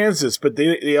 it's Kansas, but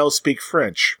they all speak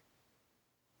French.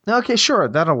 Okay, sure,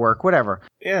 that'll work. Whatever.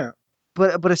 Yeah.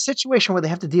 But a situation where they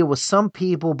have to deal with some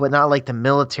people, but not like the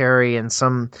military and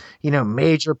some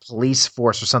major police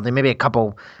force or something. Maybe a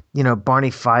couple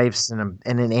Barney Fifes and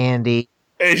an Andy.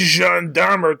 A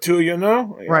gendarme or two,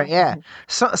 Right, yeah.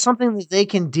 Something that they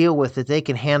can deal with, that they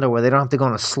can handle, where they don't have to go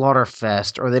on a slaughter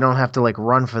fest or they don't have to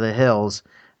run for the hills,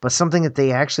 but something that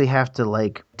they actually have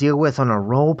to deal with on a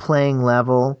role-playing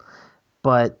level,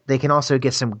 but they can also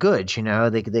get some goods,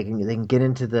 they can get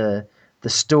into the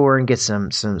store and get some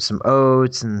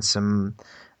oats and some,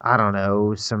 I don't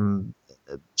know, some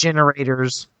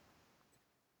generators.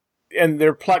 And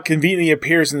their plot conveniently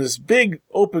appears in this big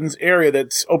open area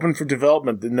that's open for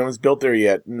development that no one's built there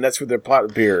yet, and that's where their plot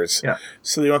appears. Yeah.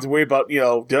 So they don't have to worry about,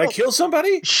 did I kill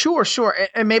somebody? Sure.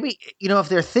 And maybe, if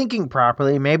they're thinking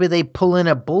properly, maybe they pull in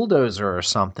a bulldozer or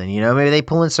something, maybe they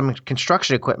pull in some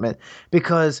construction equipment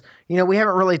because, we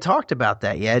haven't really talked about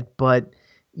that yet, but,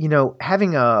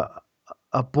 having a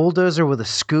bulldozer with a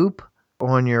scoop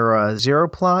on your Zero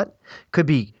Plot could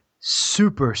be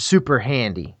super, super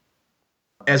handy.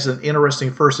 as an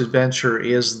interesting first adventure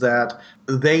is that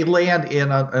they land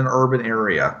in an urban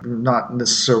area, not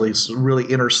necessarily really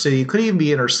inner city, could even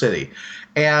be inner city.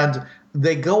 And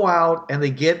they go out and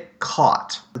they get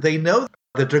caught. They know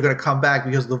that they're going to come back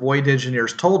because the Void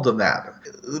engineers told them that.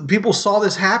 People saw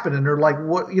this happen and they're like,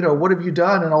 what have you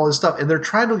done and all this stuff. And they're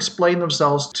trying to explain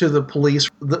themselves to the police.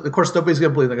 Of course, nobody's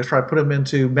going to believe them. They're going to try to put them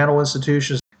into mental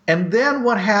institutions. And then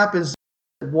what happens,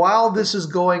 while this is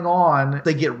going on,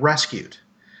 they get rescued.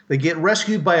 They get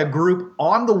rescued by a group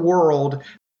on the world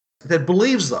that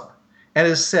believes them and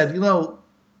has said,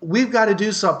 we've got to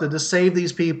do something to save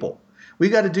these people.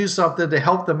 We've got to do something to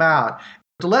help them out,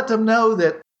 to let them know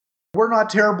that we're not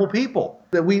terrible people,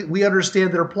 that we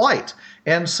understand their plight.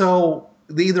 And so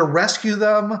they either rescue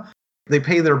them, they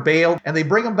pay their bail, and they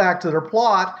bring them back to their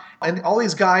plot. And all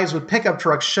these guys with pickup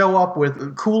trucks show up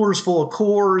with coolers full of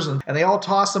Coors, and they all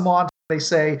toss them on. They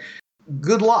say,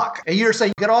 good luck. And you're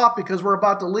saying, get off because we're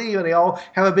about to leave. And they all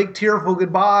have a big tearful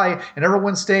goodbye, and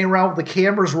everyone's staying around with the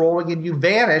cameras rolling, and you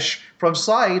vanish from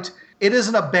sight. It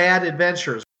isn't a bad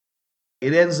adventure.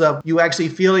 It ends up you actually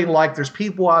feeling like there's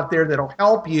people out there that'll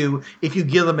help you if you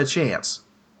give them a chance.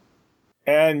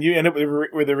 And you end up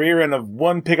with the rear end of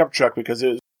one pickup truck because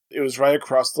it was right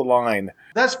across the line.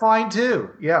 That's fine too,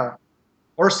 yeah.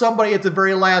 Or somebody at the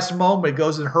very last moment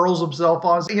goes and hurls himself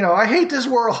on, I hate this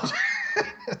world.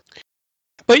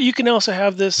 But you can also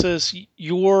have this as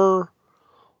you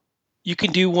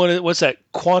can do what's that,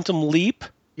 Quantum Leap?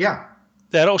 Yeah.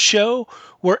 That'll show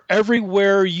where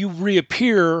everywhere you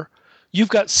reappear, you've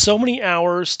got so many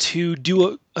hours to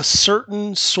do a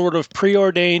certain sort of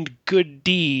preordained good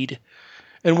deed,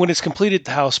 and when it's completed,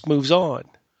 the house moves on.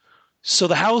 So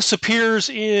the house appears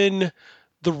in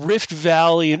the Rift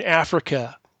Valley in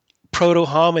Africa,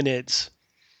 proto-hominids,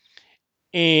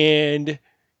 and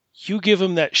you give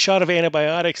them that shot of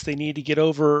antibiotics they need to get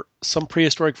over some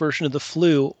prehistoric version of the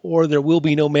flu, or there will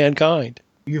be no mankind.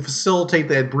 You facilitate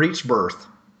that breech birth.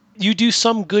 You do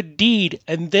some good deed,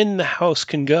 and then the house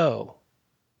can go.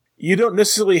 You don't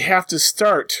necessarily have to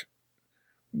start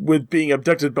with being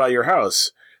abducted by your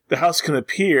house. The house can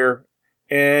appear,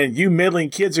 and you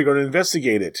meddling kids are going to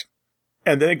investigate it.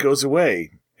 And then it goes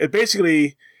away.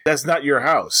 That's not your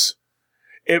house.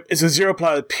 If it's a zero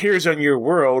plot that appears on your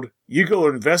world, you go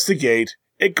investigate,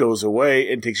 it goes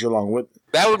away, and takes you along with it.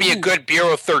 That would be a good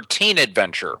Bureau 13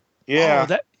 adventure.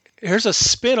 Yeah. Here's a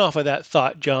spin-off of that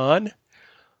thought, John.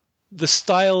 The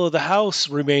style of the house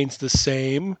remains the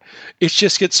same. It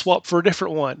just gets swapped for a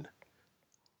different one.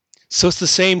 So it's the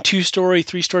same 2-story,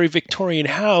 3-story Victorian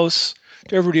house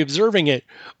to everybody observing it,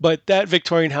 but that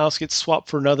Victorian house gets swapped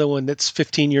for another one that's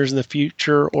 15 years in the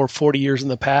future or 40 years in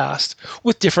the past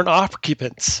with different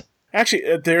occupants.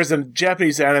 Actually, there's a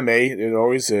Japanese anime, it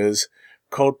always is,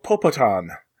 called Popotan.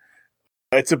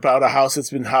 It's about a house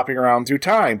that's been hopping around through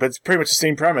time, but it's pretty much the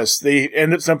same premise. They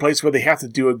end up someplace where they have to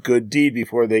do a good deed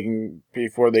before they can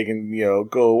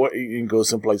go away and go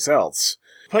someplace else.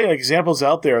 Plenty of examples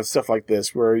out there of stuff like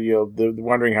this, where the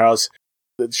Wandering House,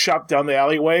 the shop down the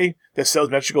alleyway that sells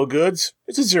magical goods,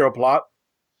 it's a zero plot.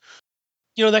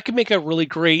 That could make a really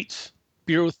great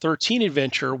Bureau 13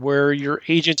 adventure where your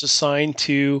agent's assigned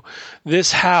to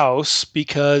this house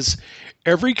because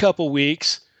every couple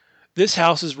weeks this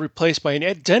house is replaced by an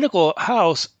identical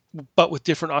house, but with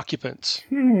different occupants.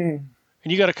 And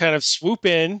you got to kind of swoop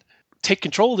in, take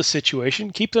control of the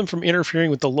situation, keep them from interfering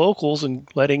with the locals and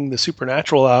letting the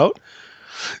supernatural out,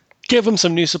 give them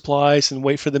some new supplies, and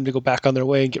wait for them to go back on their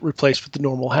way and get replaced with the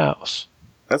normal house.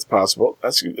 That's possible.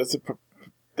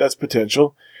 That's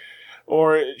potential.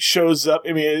 Or it shows up.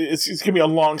 I mean, it's going to be a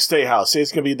long stay house. Say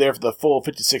it's going to be there for the full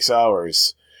 56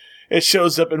 hours. It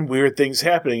shows up and weird things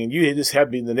happening, and you just happen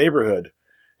to be in the neighborhood.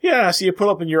 Yeah, so you pull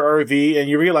up in your RV, and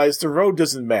you realize the road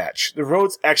doesn't match. The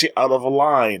road's actually out of a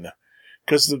line,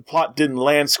 because the plot didn't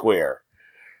land square.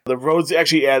 The road's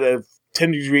actually at a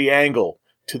 10-degree angle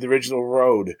to the original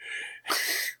road.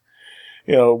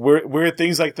 Weird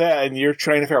things like that, and you're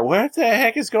trying to figure out, what the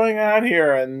heck is going on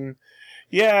here? And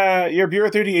yeah, you're Bureau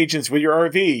 30 agents with your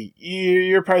RV.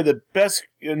 You're probably the best,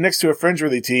 next to a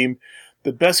Fringeworthy team,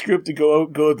 the best group to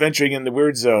go adventuring in the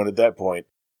weird zone at that point.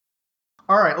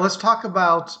 All right, let's talk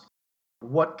about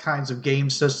what kinds of game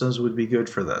systems would be good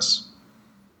for this.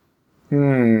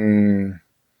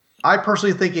 I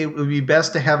personally think it would be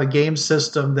best to have a game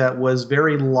system that was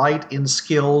very light in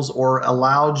skills or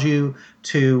allowed you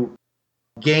to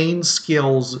gain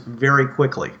skills very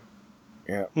quickly.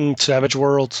 Yeah. Savage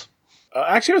Worlds.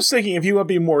 Actually, I was thinking if you want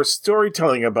to be more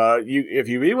storytelling about it, if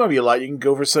you really want to be light, you can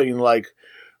go for something like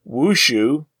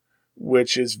Wushu,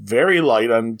 which is very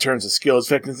light in terms of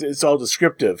skills. In fact, it's all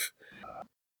descriptive.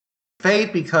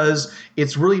 Fate, because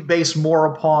it's really based more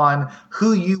upon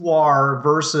who you are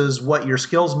versus what your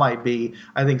skills might be.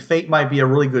 I think Fate might be a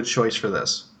really good choice for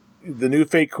this. The new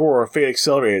Fate Core or Fate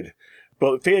Accelerated.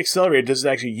 But Fate Accelerated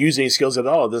doesn't actually use any skills at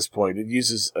all at this point. It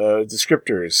uses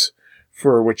descriptors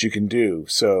for what you can do.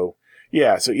 So,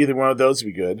 yeah, so either one of those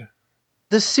would be good.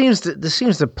 This seems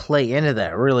to play into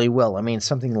that really well. I mean,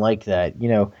 something like that,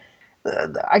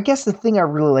 I guess the thing I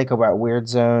really like about Weird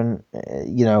Zone,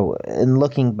 and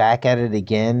looking back at it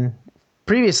again,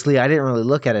 previously I didn't really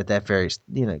look at it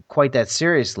quite that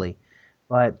seriously.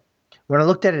 But when I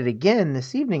looked at it again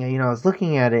this evening, I was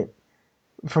looking at it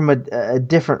from a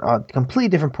different, completely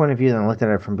different point of view than I looked at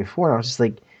it from before. And I was just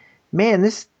like, man,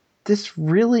 this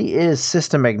really is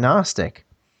system agnostic.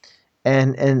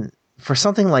 And for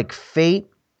something like Fate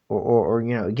or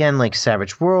again, like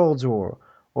Savage Worlds or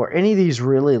any of these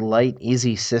really light,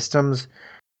 easy systems,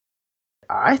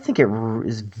 I think it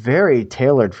is very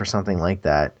tailored for something like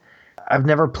that. I've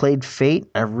never played Fate.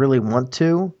 I really want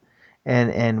to.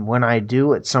 And when I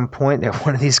do at some point at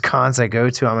one of these cons I go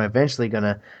to, I'm eventually going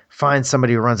to find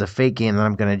somebody who runs a Fate game that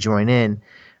I'm going to join in.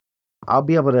 I'll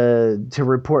be able to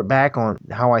report back on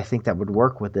how I think that would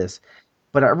work with this.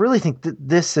 But I really think that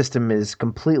this system is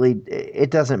completely, it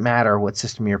doesn't matter what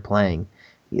system you're playing.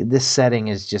 This setting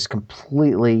is just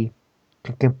completely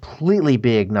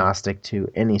be agnostic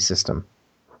to any system.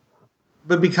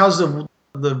 But because of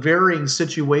the varying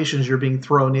situations you're being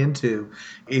thrown into,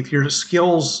 if your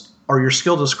skills or your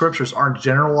skill descriptors aren't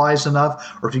generalized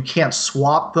enough, or if you can't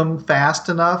swap them fast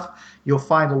enough, you'll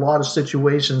find a lot of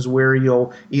situations where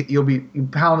you'll be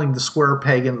pounding the square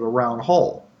peg into the round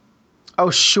hole. Oh,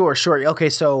 sure. Okay,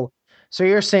 so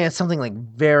you're saying something like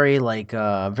very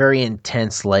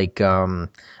intense, like I don't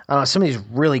know, some of these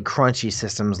really crunchy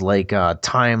systems like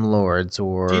Time Lords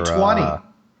or D20.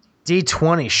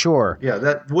 D20, sure. Yeah,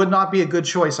 that would not be a good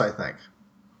choice, I think.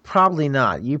 Probably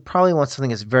not. You probably want something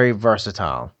that's very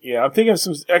versatile. Yeah, I'm thinking of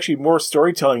some actually more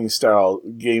storytelling style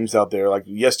games out there, like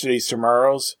Yesterday's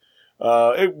Tomorrow's.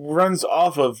 It runs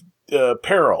off of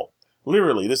peril.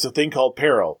 Literally, there's a thing called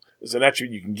peril. It's an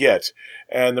attribute you can get,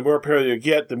 and the more peril you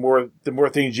get, the more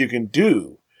things you can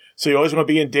do. So you always want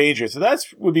to be in danger. So that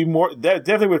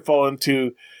definitely would fall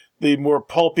into the more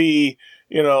pulpy,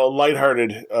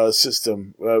 lighthearted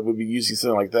system. Would be using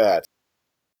something like that.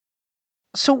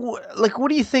 So, what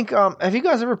do you think? Have you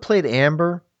guys ever played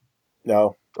Amber?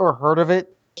 No. Or heard of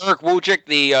it? Eric Wujcik,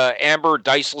 the Amber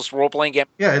diceless role-playing game.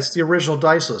 Yeah, it's the original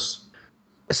diceless.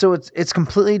 So it's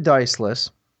completely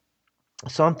diceless.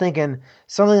 So I'm thinking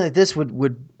something like this would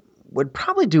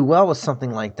probably do well with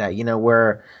something like that,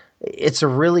 where it's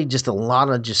really just a lot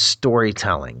of just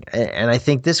storytelling. And I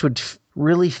think this would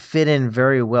really fit in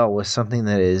very well with something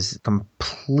that is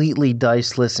completely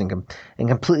diceless and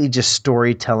completely just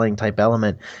storytelling type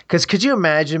element. Because could you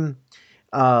imagine,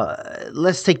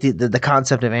 let's take the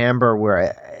concept of Amber,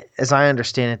 where, as I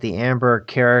understand it, the Amber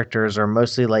characters are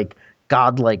mostly like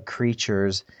godlike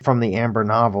creatures from the Amber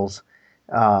novels.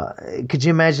 Could you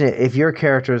imagine if your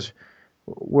characters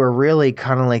were really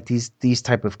kind of like these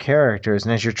type of characters,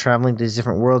 and as you're traveling to these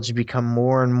different worlds, you become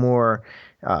more and more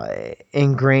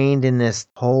ingrained in this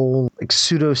whole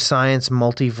pseudoscience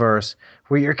multiverse,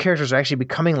 where your characters are actually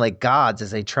becoming like gods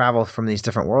as they travel from these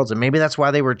different worlds, and maybe that's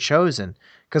why they were chosen.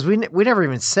 Because we never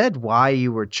even said why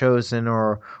you were chosen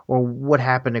or what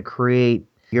happened to create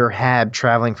your HAB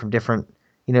traveling from different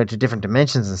to different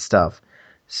dimensions and stuff.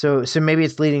 So maybe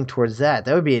it's leading towards that.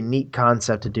 That would be a neat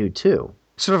concept to do too.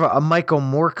 Sort of a Michael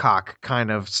Moorcock kind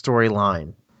of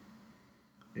storyline.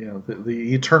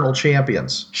 The Eternal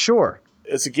Champions. Sure.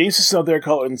 It's a game system out there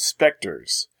called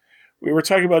Inspectors. We were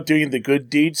talking about doing the Good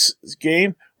Deeds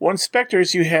game. Well,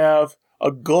 Inspectors, you have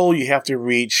a goal you have to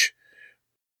reach,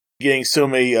 getting so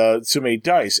many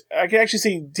dice. I can actually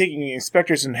see taking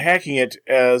Inspectors and hacking it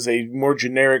as a more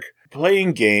generic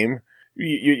playing game.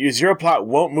 Your zero plot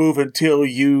won't move until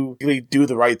you really do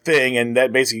the right thing, and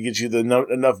that basically gives you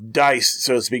enough dice,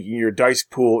 so to speak, in your dice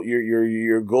pool,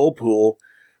 your goal pool,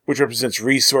 which represents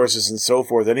resources and so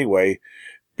forth anyway,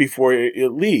 before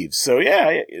it leaves. So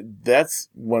yeah, that's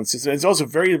one system. It's also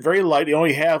very, very light. You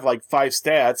only have like 5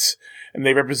 stats, and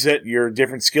they represent your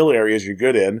different skill areas you're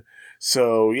good in.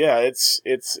 So yeah, it's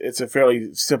a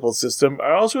fairly simple system.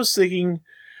 I also was thinking,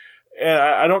 and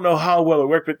I don't know how well it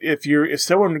worked, but if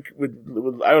someone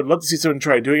would, I would love to see someone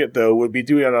try doing it though, would be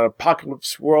doing an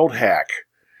Apocalypse World hack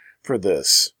for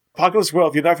this. Apocalypse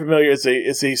World, if you're not familiar, is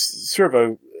a sort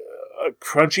of a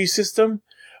crunchy system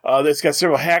that's got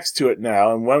several hacks to it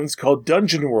now, and one's called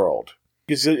Dungeon World,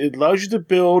 because it allows you to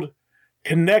build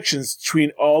connections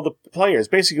between all the players.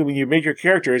 Basically, when you make your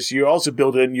characters, you also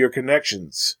build in your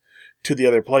connections, to the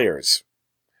other players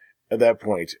at that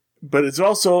point. But it's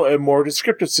also a more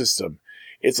descriptive system.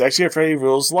 It's actually a fairly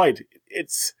rules light.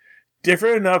 It's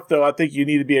different enough, though. I think you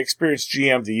need to be an experienced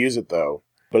GM to use it, though.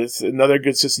 But it's another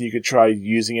good system you could try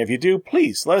using. If you do,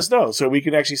 please let us know so we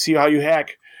can actually see how you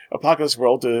hack Apocalypse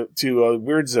World to a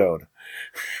Weird Zone.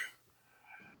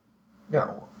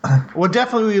 Yeah. Well,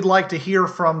 definitely we'd like to hear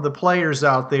from the players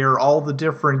out there all the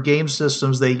different game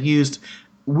systems they used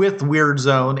with Weird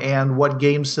Zone and what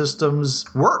game systems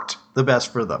worked the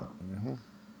best for them.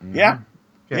 Mm-hmm. Yeah.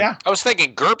 Okay. Yeah. I was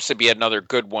thinking GURPS would be another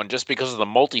good one just because of the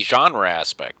multi-genre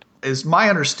aspect. It's my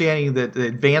understanding that the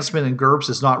advancement in GURPS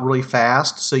is not really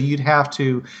fast, so you'd have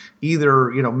to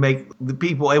either, make the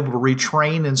people able to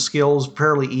retrain in skills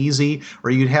fairly easy,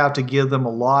 or you'd have to give them a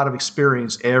lot of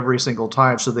experience every single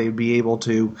time so they'd be able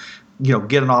to,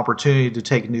 get an opportunity to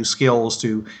take new skills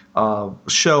to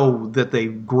show that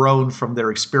they've grown from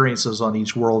their experiences on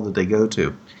each world that they go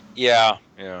to. Yeah.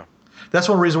 That's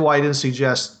one reason why I didn't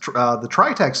suggest the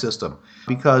TriTech system,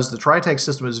 because the TriTech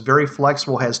system is very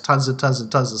flexible, has tons and tons and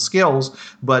tons of skills,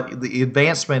 but the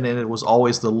advancement in it was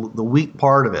always the weak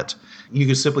part of it. You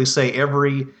could simply say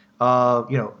every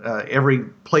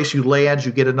place you land,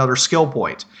 you get another skill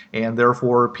point, and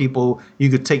therefore you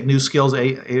could take new skills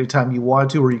anytime you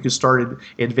wanted to, or you could start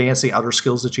advancing other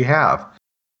skills that you have.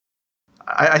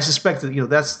 I suspect that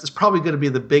that's probably going to be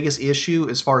the biggest issue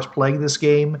as far as playing this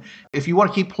game. If you want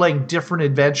to keep playing different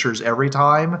adventures every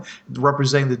time,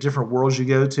 representing the different worlds you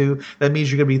go to, that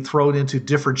means you're going to be thrown into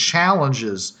different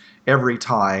challenges every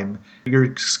time.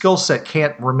 Your skill set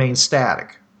can't remain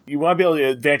static. You want to be able to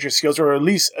advance your skills, or at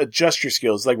least adjust your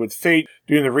skills. Like with Fate,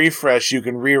 during the refresh, you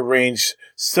can rearrange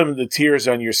some of the tiers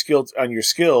on your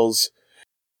skills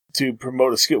to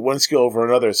promote one skill over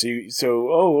another.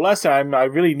 Last time I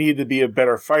really needed to be a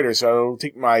better fighter, so I'll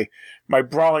take my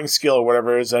brawling skill or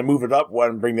whatever it is, and move it up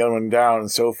one, bring the other one down,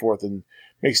 and so forth, and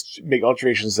make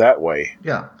alterations that way.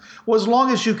 Yeah. Well, as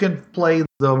long as you can play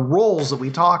the roles that we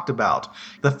talked about,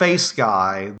 the face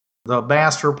guy, the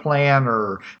master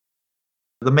planner,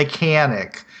 the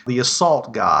mechanic, the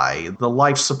assault guy, the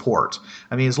life support.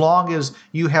 I mean, as long as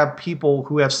you have people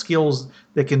who have skills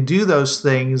that can do those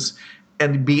things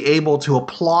and be able to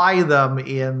apply them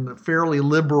in fairly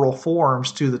liberal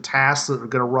forms to the tasks that they're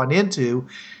going to run into,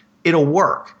 it'll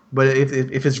work. But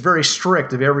if it's very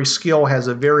strict, if every skill has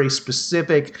a very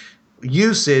specific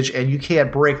usage and you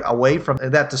can't break away from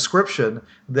that description,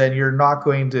 then you're not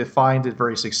going to find it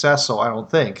very successful, I don't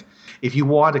think. If you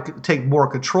want to take more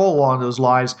control on those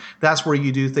lines, that's where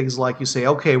you do things like you say,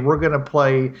 okay, we're going to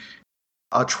play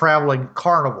a traveling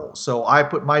carnival. So I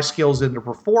put my skills into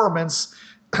performance.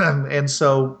 And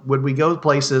so when we go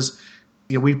places,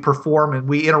 we perform and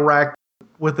we interact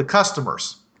with the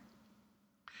customers.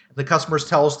 The customers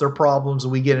tell us their problems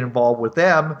and we get involved with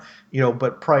them,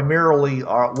 but primarily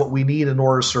what we need in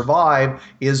order to survive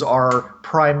is our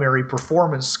primary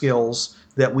performance skills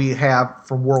that we have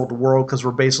from world to world, because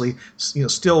we're basically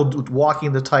still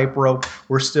walking the tightrope,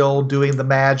 we're still doing the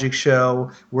magic show,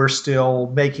 we're still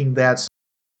making that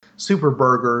super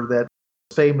burger that's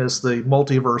famous the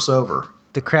multiverse over.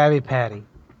 The Krabby Patty.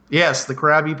 Yes, the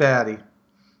Krabby Patty.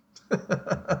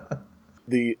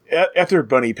 The Ether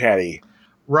Bunny Patty.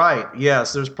 Right,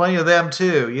 yes, there's plenty of them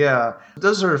too, yeah.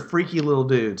 Those are freaky little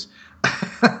dudes.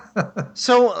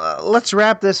 So let's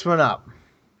wrap this one up.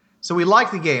 So we like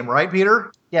the game, right,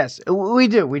 Peter? Yes, we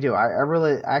do. I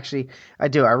really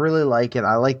do. I really like it.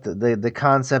 I like the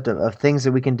concept of things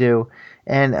that we can do.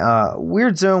 And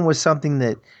Weird Zone was something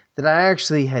that I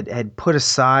actually had put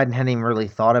aside and hadn't even really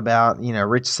thought about.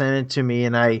 Rich sent it to me,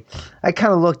 and I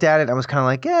kind of looked at it. I was kind of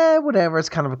like, whatever. It's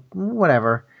kind of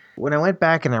whatever. When I went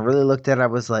back and I really looked at it, I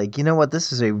was like, you know what?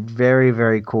 This is a very,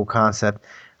 very cool concept.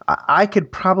 I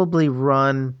could probably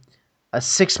run a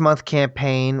 6-month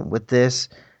campaign with this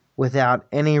without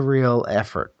any real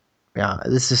effort. Yeah,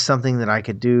 this is something that I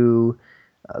could do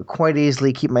quite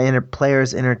easily, keep my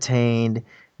players entertained,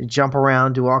 jump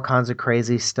around, do all kinds of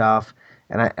crazy stuff,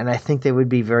 and I think they would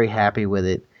be very happy with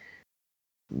it.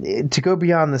 To go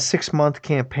beyond the 6-month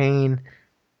campaign,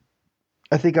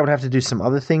 I think I would have to do some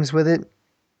other things with it,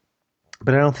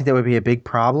 but I don't think that would be a big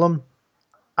problem.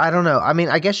 I don't know. I mean,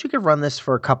 I guess you could run this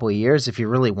for a couple of years if you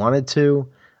really wanted to,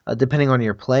 depending on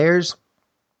your players.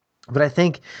 But I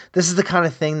think this is the kind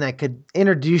of thing that could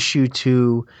introduce you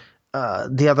to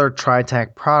the other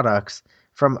TriTech products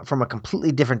from a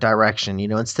completely different direction.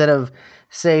 Instead of,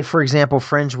 say, for example,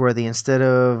 Fringeworthy, instead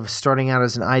of starting out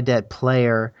as an IDET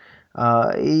player,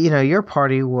 your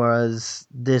party was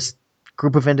this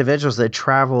group of individuals that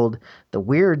traveled the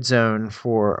Weird Zone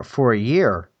for a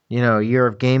year. year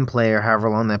of gameplay or however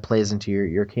long that plays into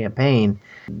your campaign,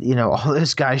 all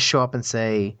those guys show up and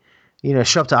say,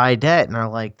 show up to IDET and are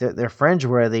like, they're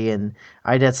fringe-worthy, and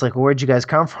IDET's like, well, where'd you guys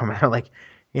come from? And they're like,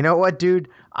 you know what, dude?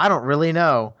 I don't really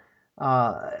know.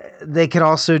 They could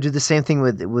also do the same thing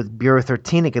with Bureau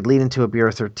 13. It could lead into a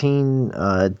Bureau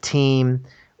 13 team,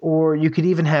 or you could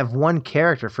even have one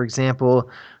character. For example,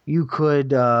 you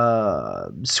could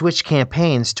switch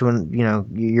campaigns to,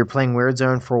 you're playing Weird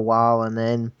Zone for a while, and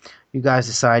then you guys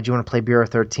decide you want to play Bureau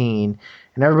 13,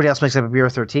 and everybody else makes up a Bureau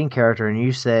 13 character, and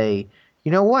you say,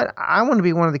 you know what? I want to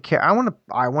be one of the I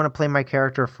want to play my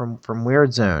character from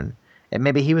Weird Zone, and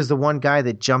maybe he was the one guy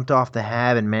that jumped off the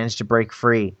hab and managed to break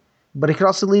free. But it could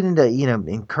also lead into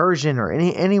Incursion or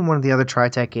any one of the other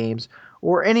TriTech games,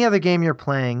 or any other game you're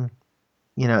playing,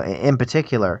 in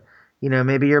particular.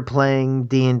 Maybe you're playing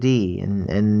D&D,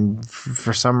 and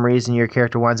for some reason your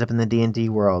character winds up in the D&D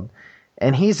world,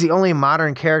 and he's the only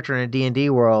modern character in a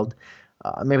D&D world.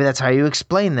 Maybe that's how you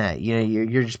explain that.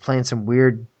 You're just playing some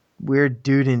weird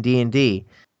dude in D&D.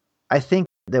 I think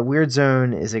that Weird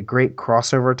Zone is a great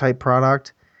crossover type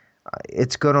product.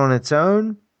 It's good on its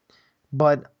own,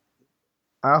 but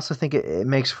I also think it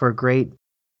makes for a great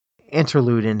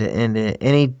interlude into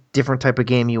any different type of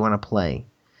game you want to play.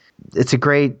 It's a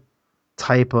great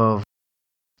type of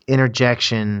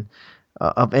interjection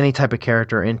of any type of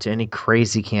character into any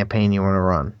crazy campaign you want to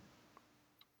run.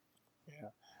 Yeah,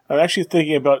 I'm actually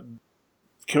thinking about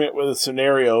coming up with a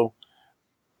scenario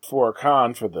for a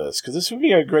con for this, because this would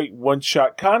be a great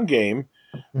one-shot con game.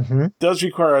 Mm-hmm. It does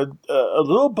require a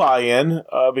little buy-in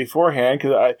beforehand,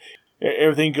 because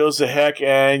everything goes to heck,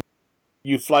 and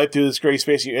you fly through this gray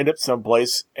space, you end up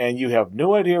someplace, and you have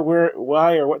no idea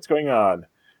why, or what's going on.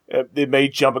 They may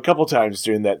jump a couple times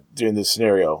during this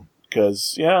scenario,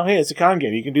 because, hey, it's a con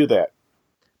game. You can do that.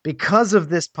 Because of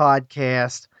this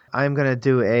podcast, I'm going to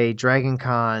do a Dragon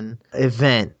Con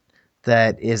event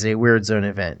that is a Weird Zone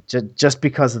event, just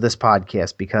because of this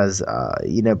podcast, because,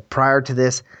 prior to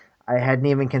this, I hadn't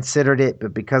even considered it,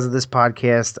 but because of this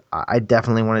podcast, I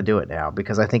definitely want to do it now,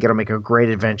 because I think it'll make a great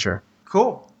adventure.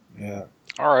 Cool. Yeah.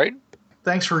 All right.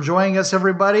 Thanks for joining us,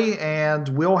 everybody, and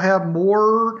we'll have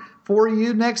more for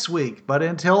you next week. But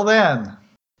until then.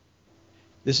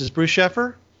 This is Bruce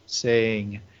Sheffer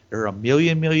saying there are a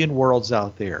million worlds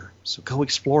out there, so go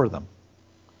explore them.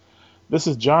 This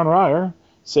is John Ryer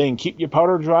saying keep your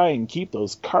powder dry and keep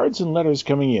those cards and letters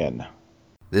coming in.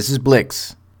 This is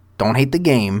Blix. Don't hate the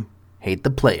game, hate the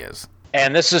players.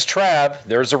 And this is Trav.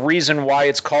 There's a reason why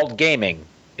it's called gaming.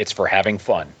 It's for having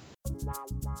fun.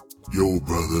 Yo,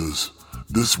 brothers,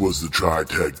 this was the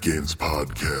TriTech Games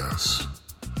Podcast.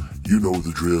 You know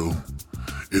the drill.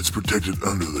 It's protected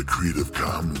under the Creative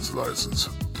Commons License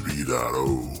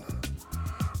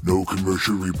 3.0. No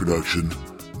commercial reproduction,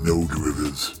 no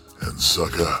derivatives, and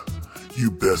sucker, you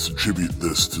best attribute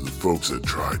this to the folks at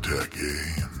TriTech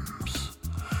Games.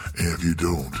 And if you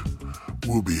don't,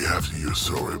 we'll be after your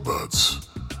sorry butts,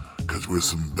 'cause we're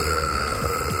some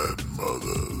bad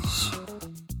mothers.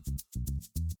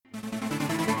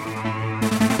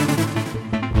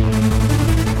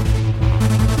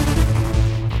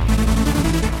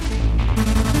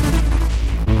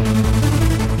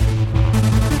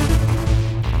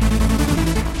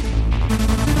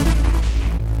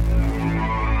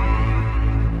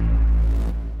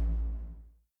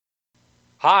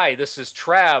 Hi, this is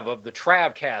Trav of the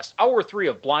Travcast, Hour 3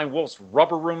 of Blind Wolf's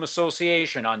Rubber Room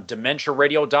Association on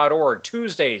DementiaRadio.org,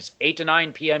 Tuesdays, 8 to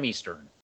 9 p.m. Eastern.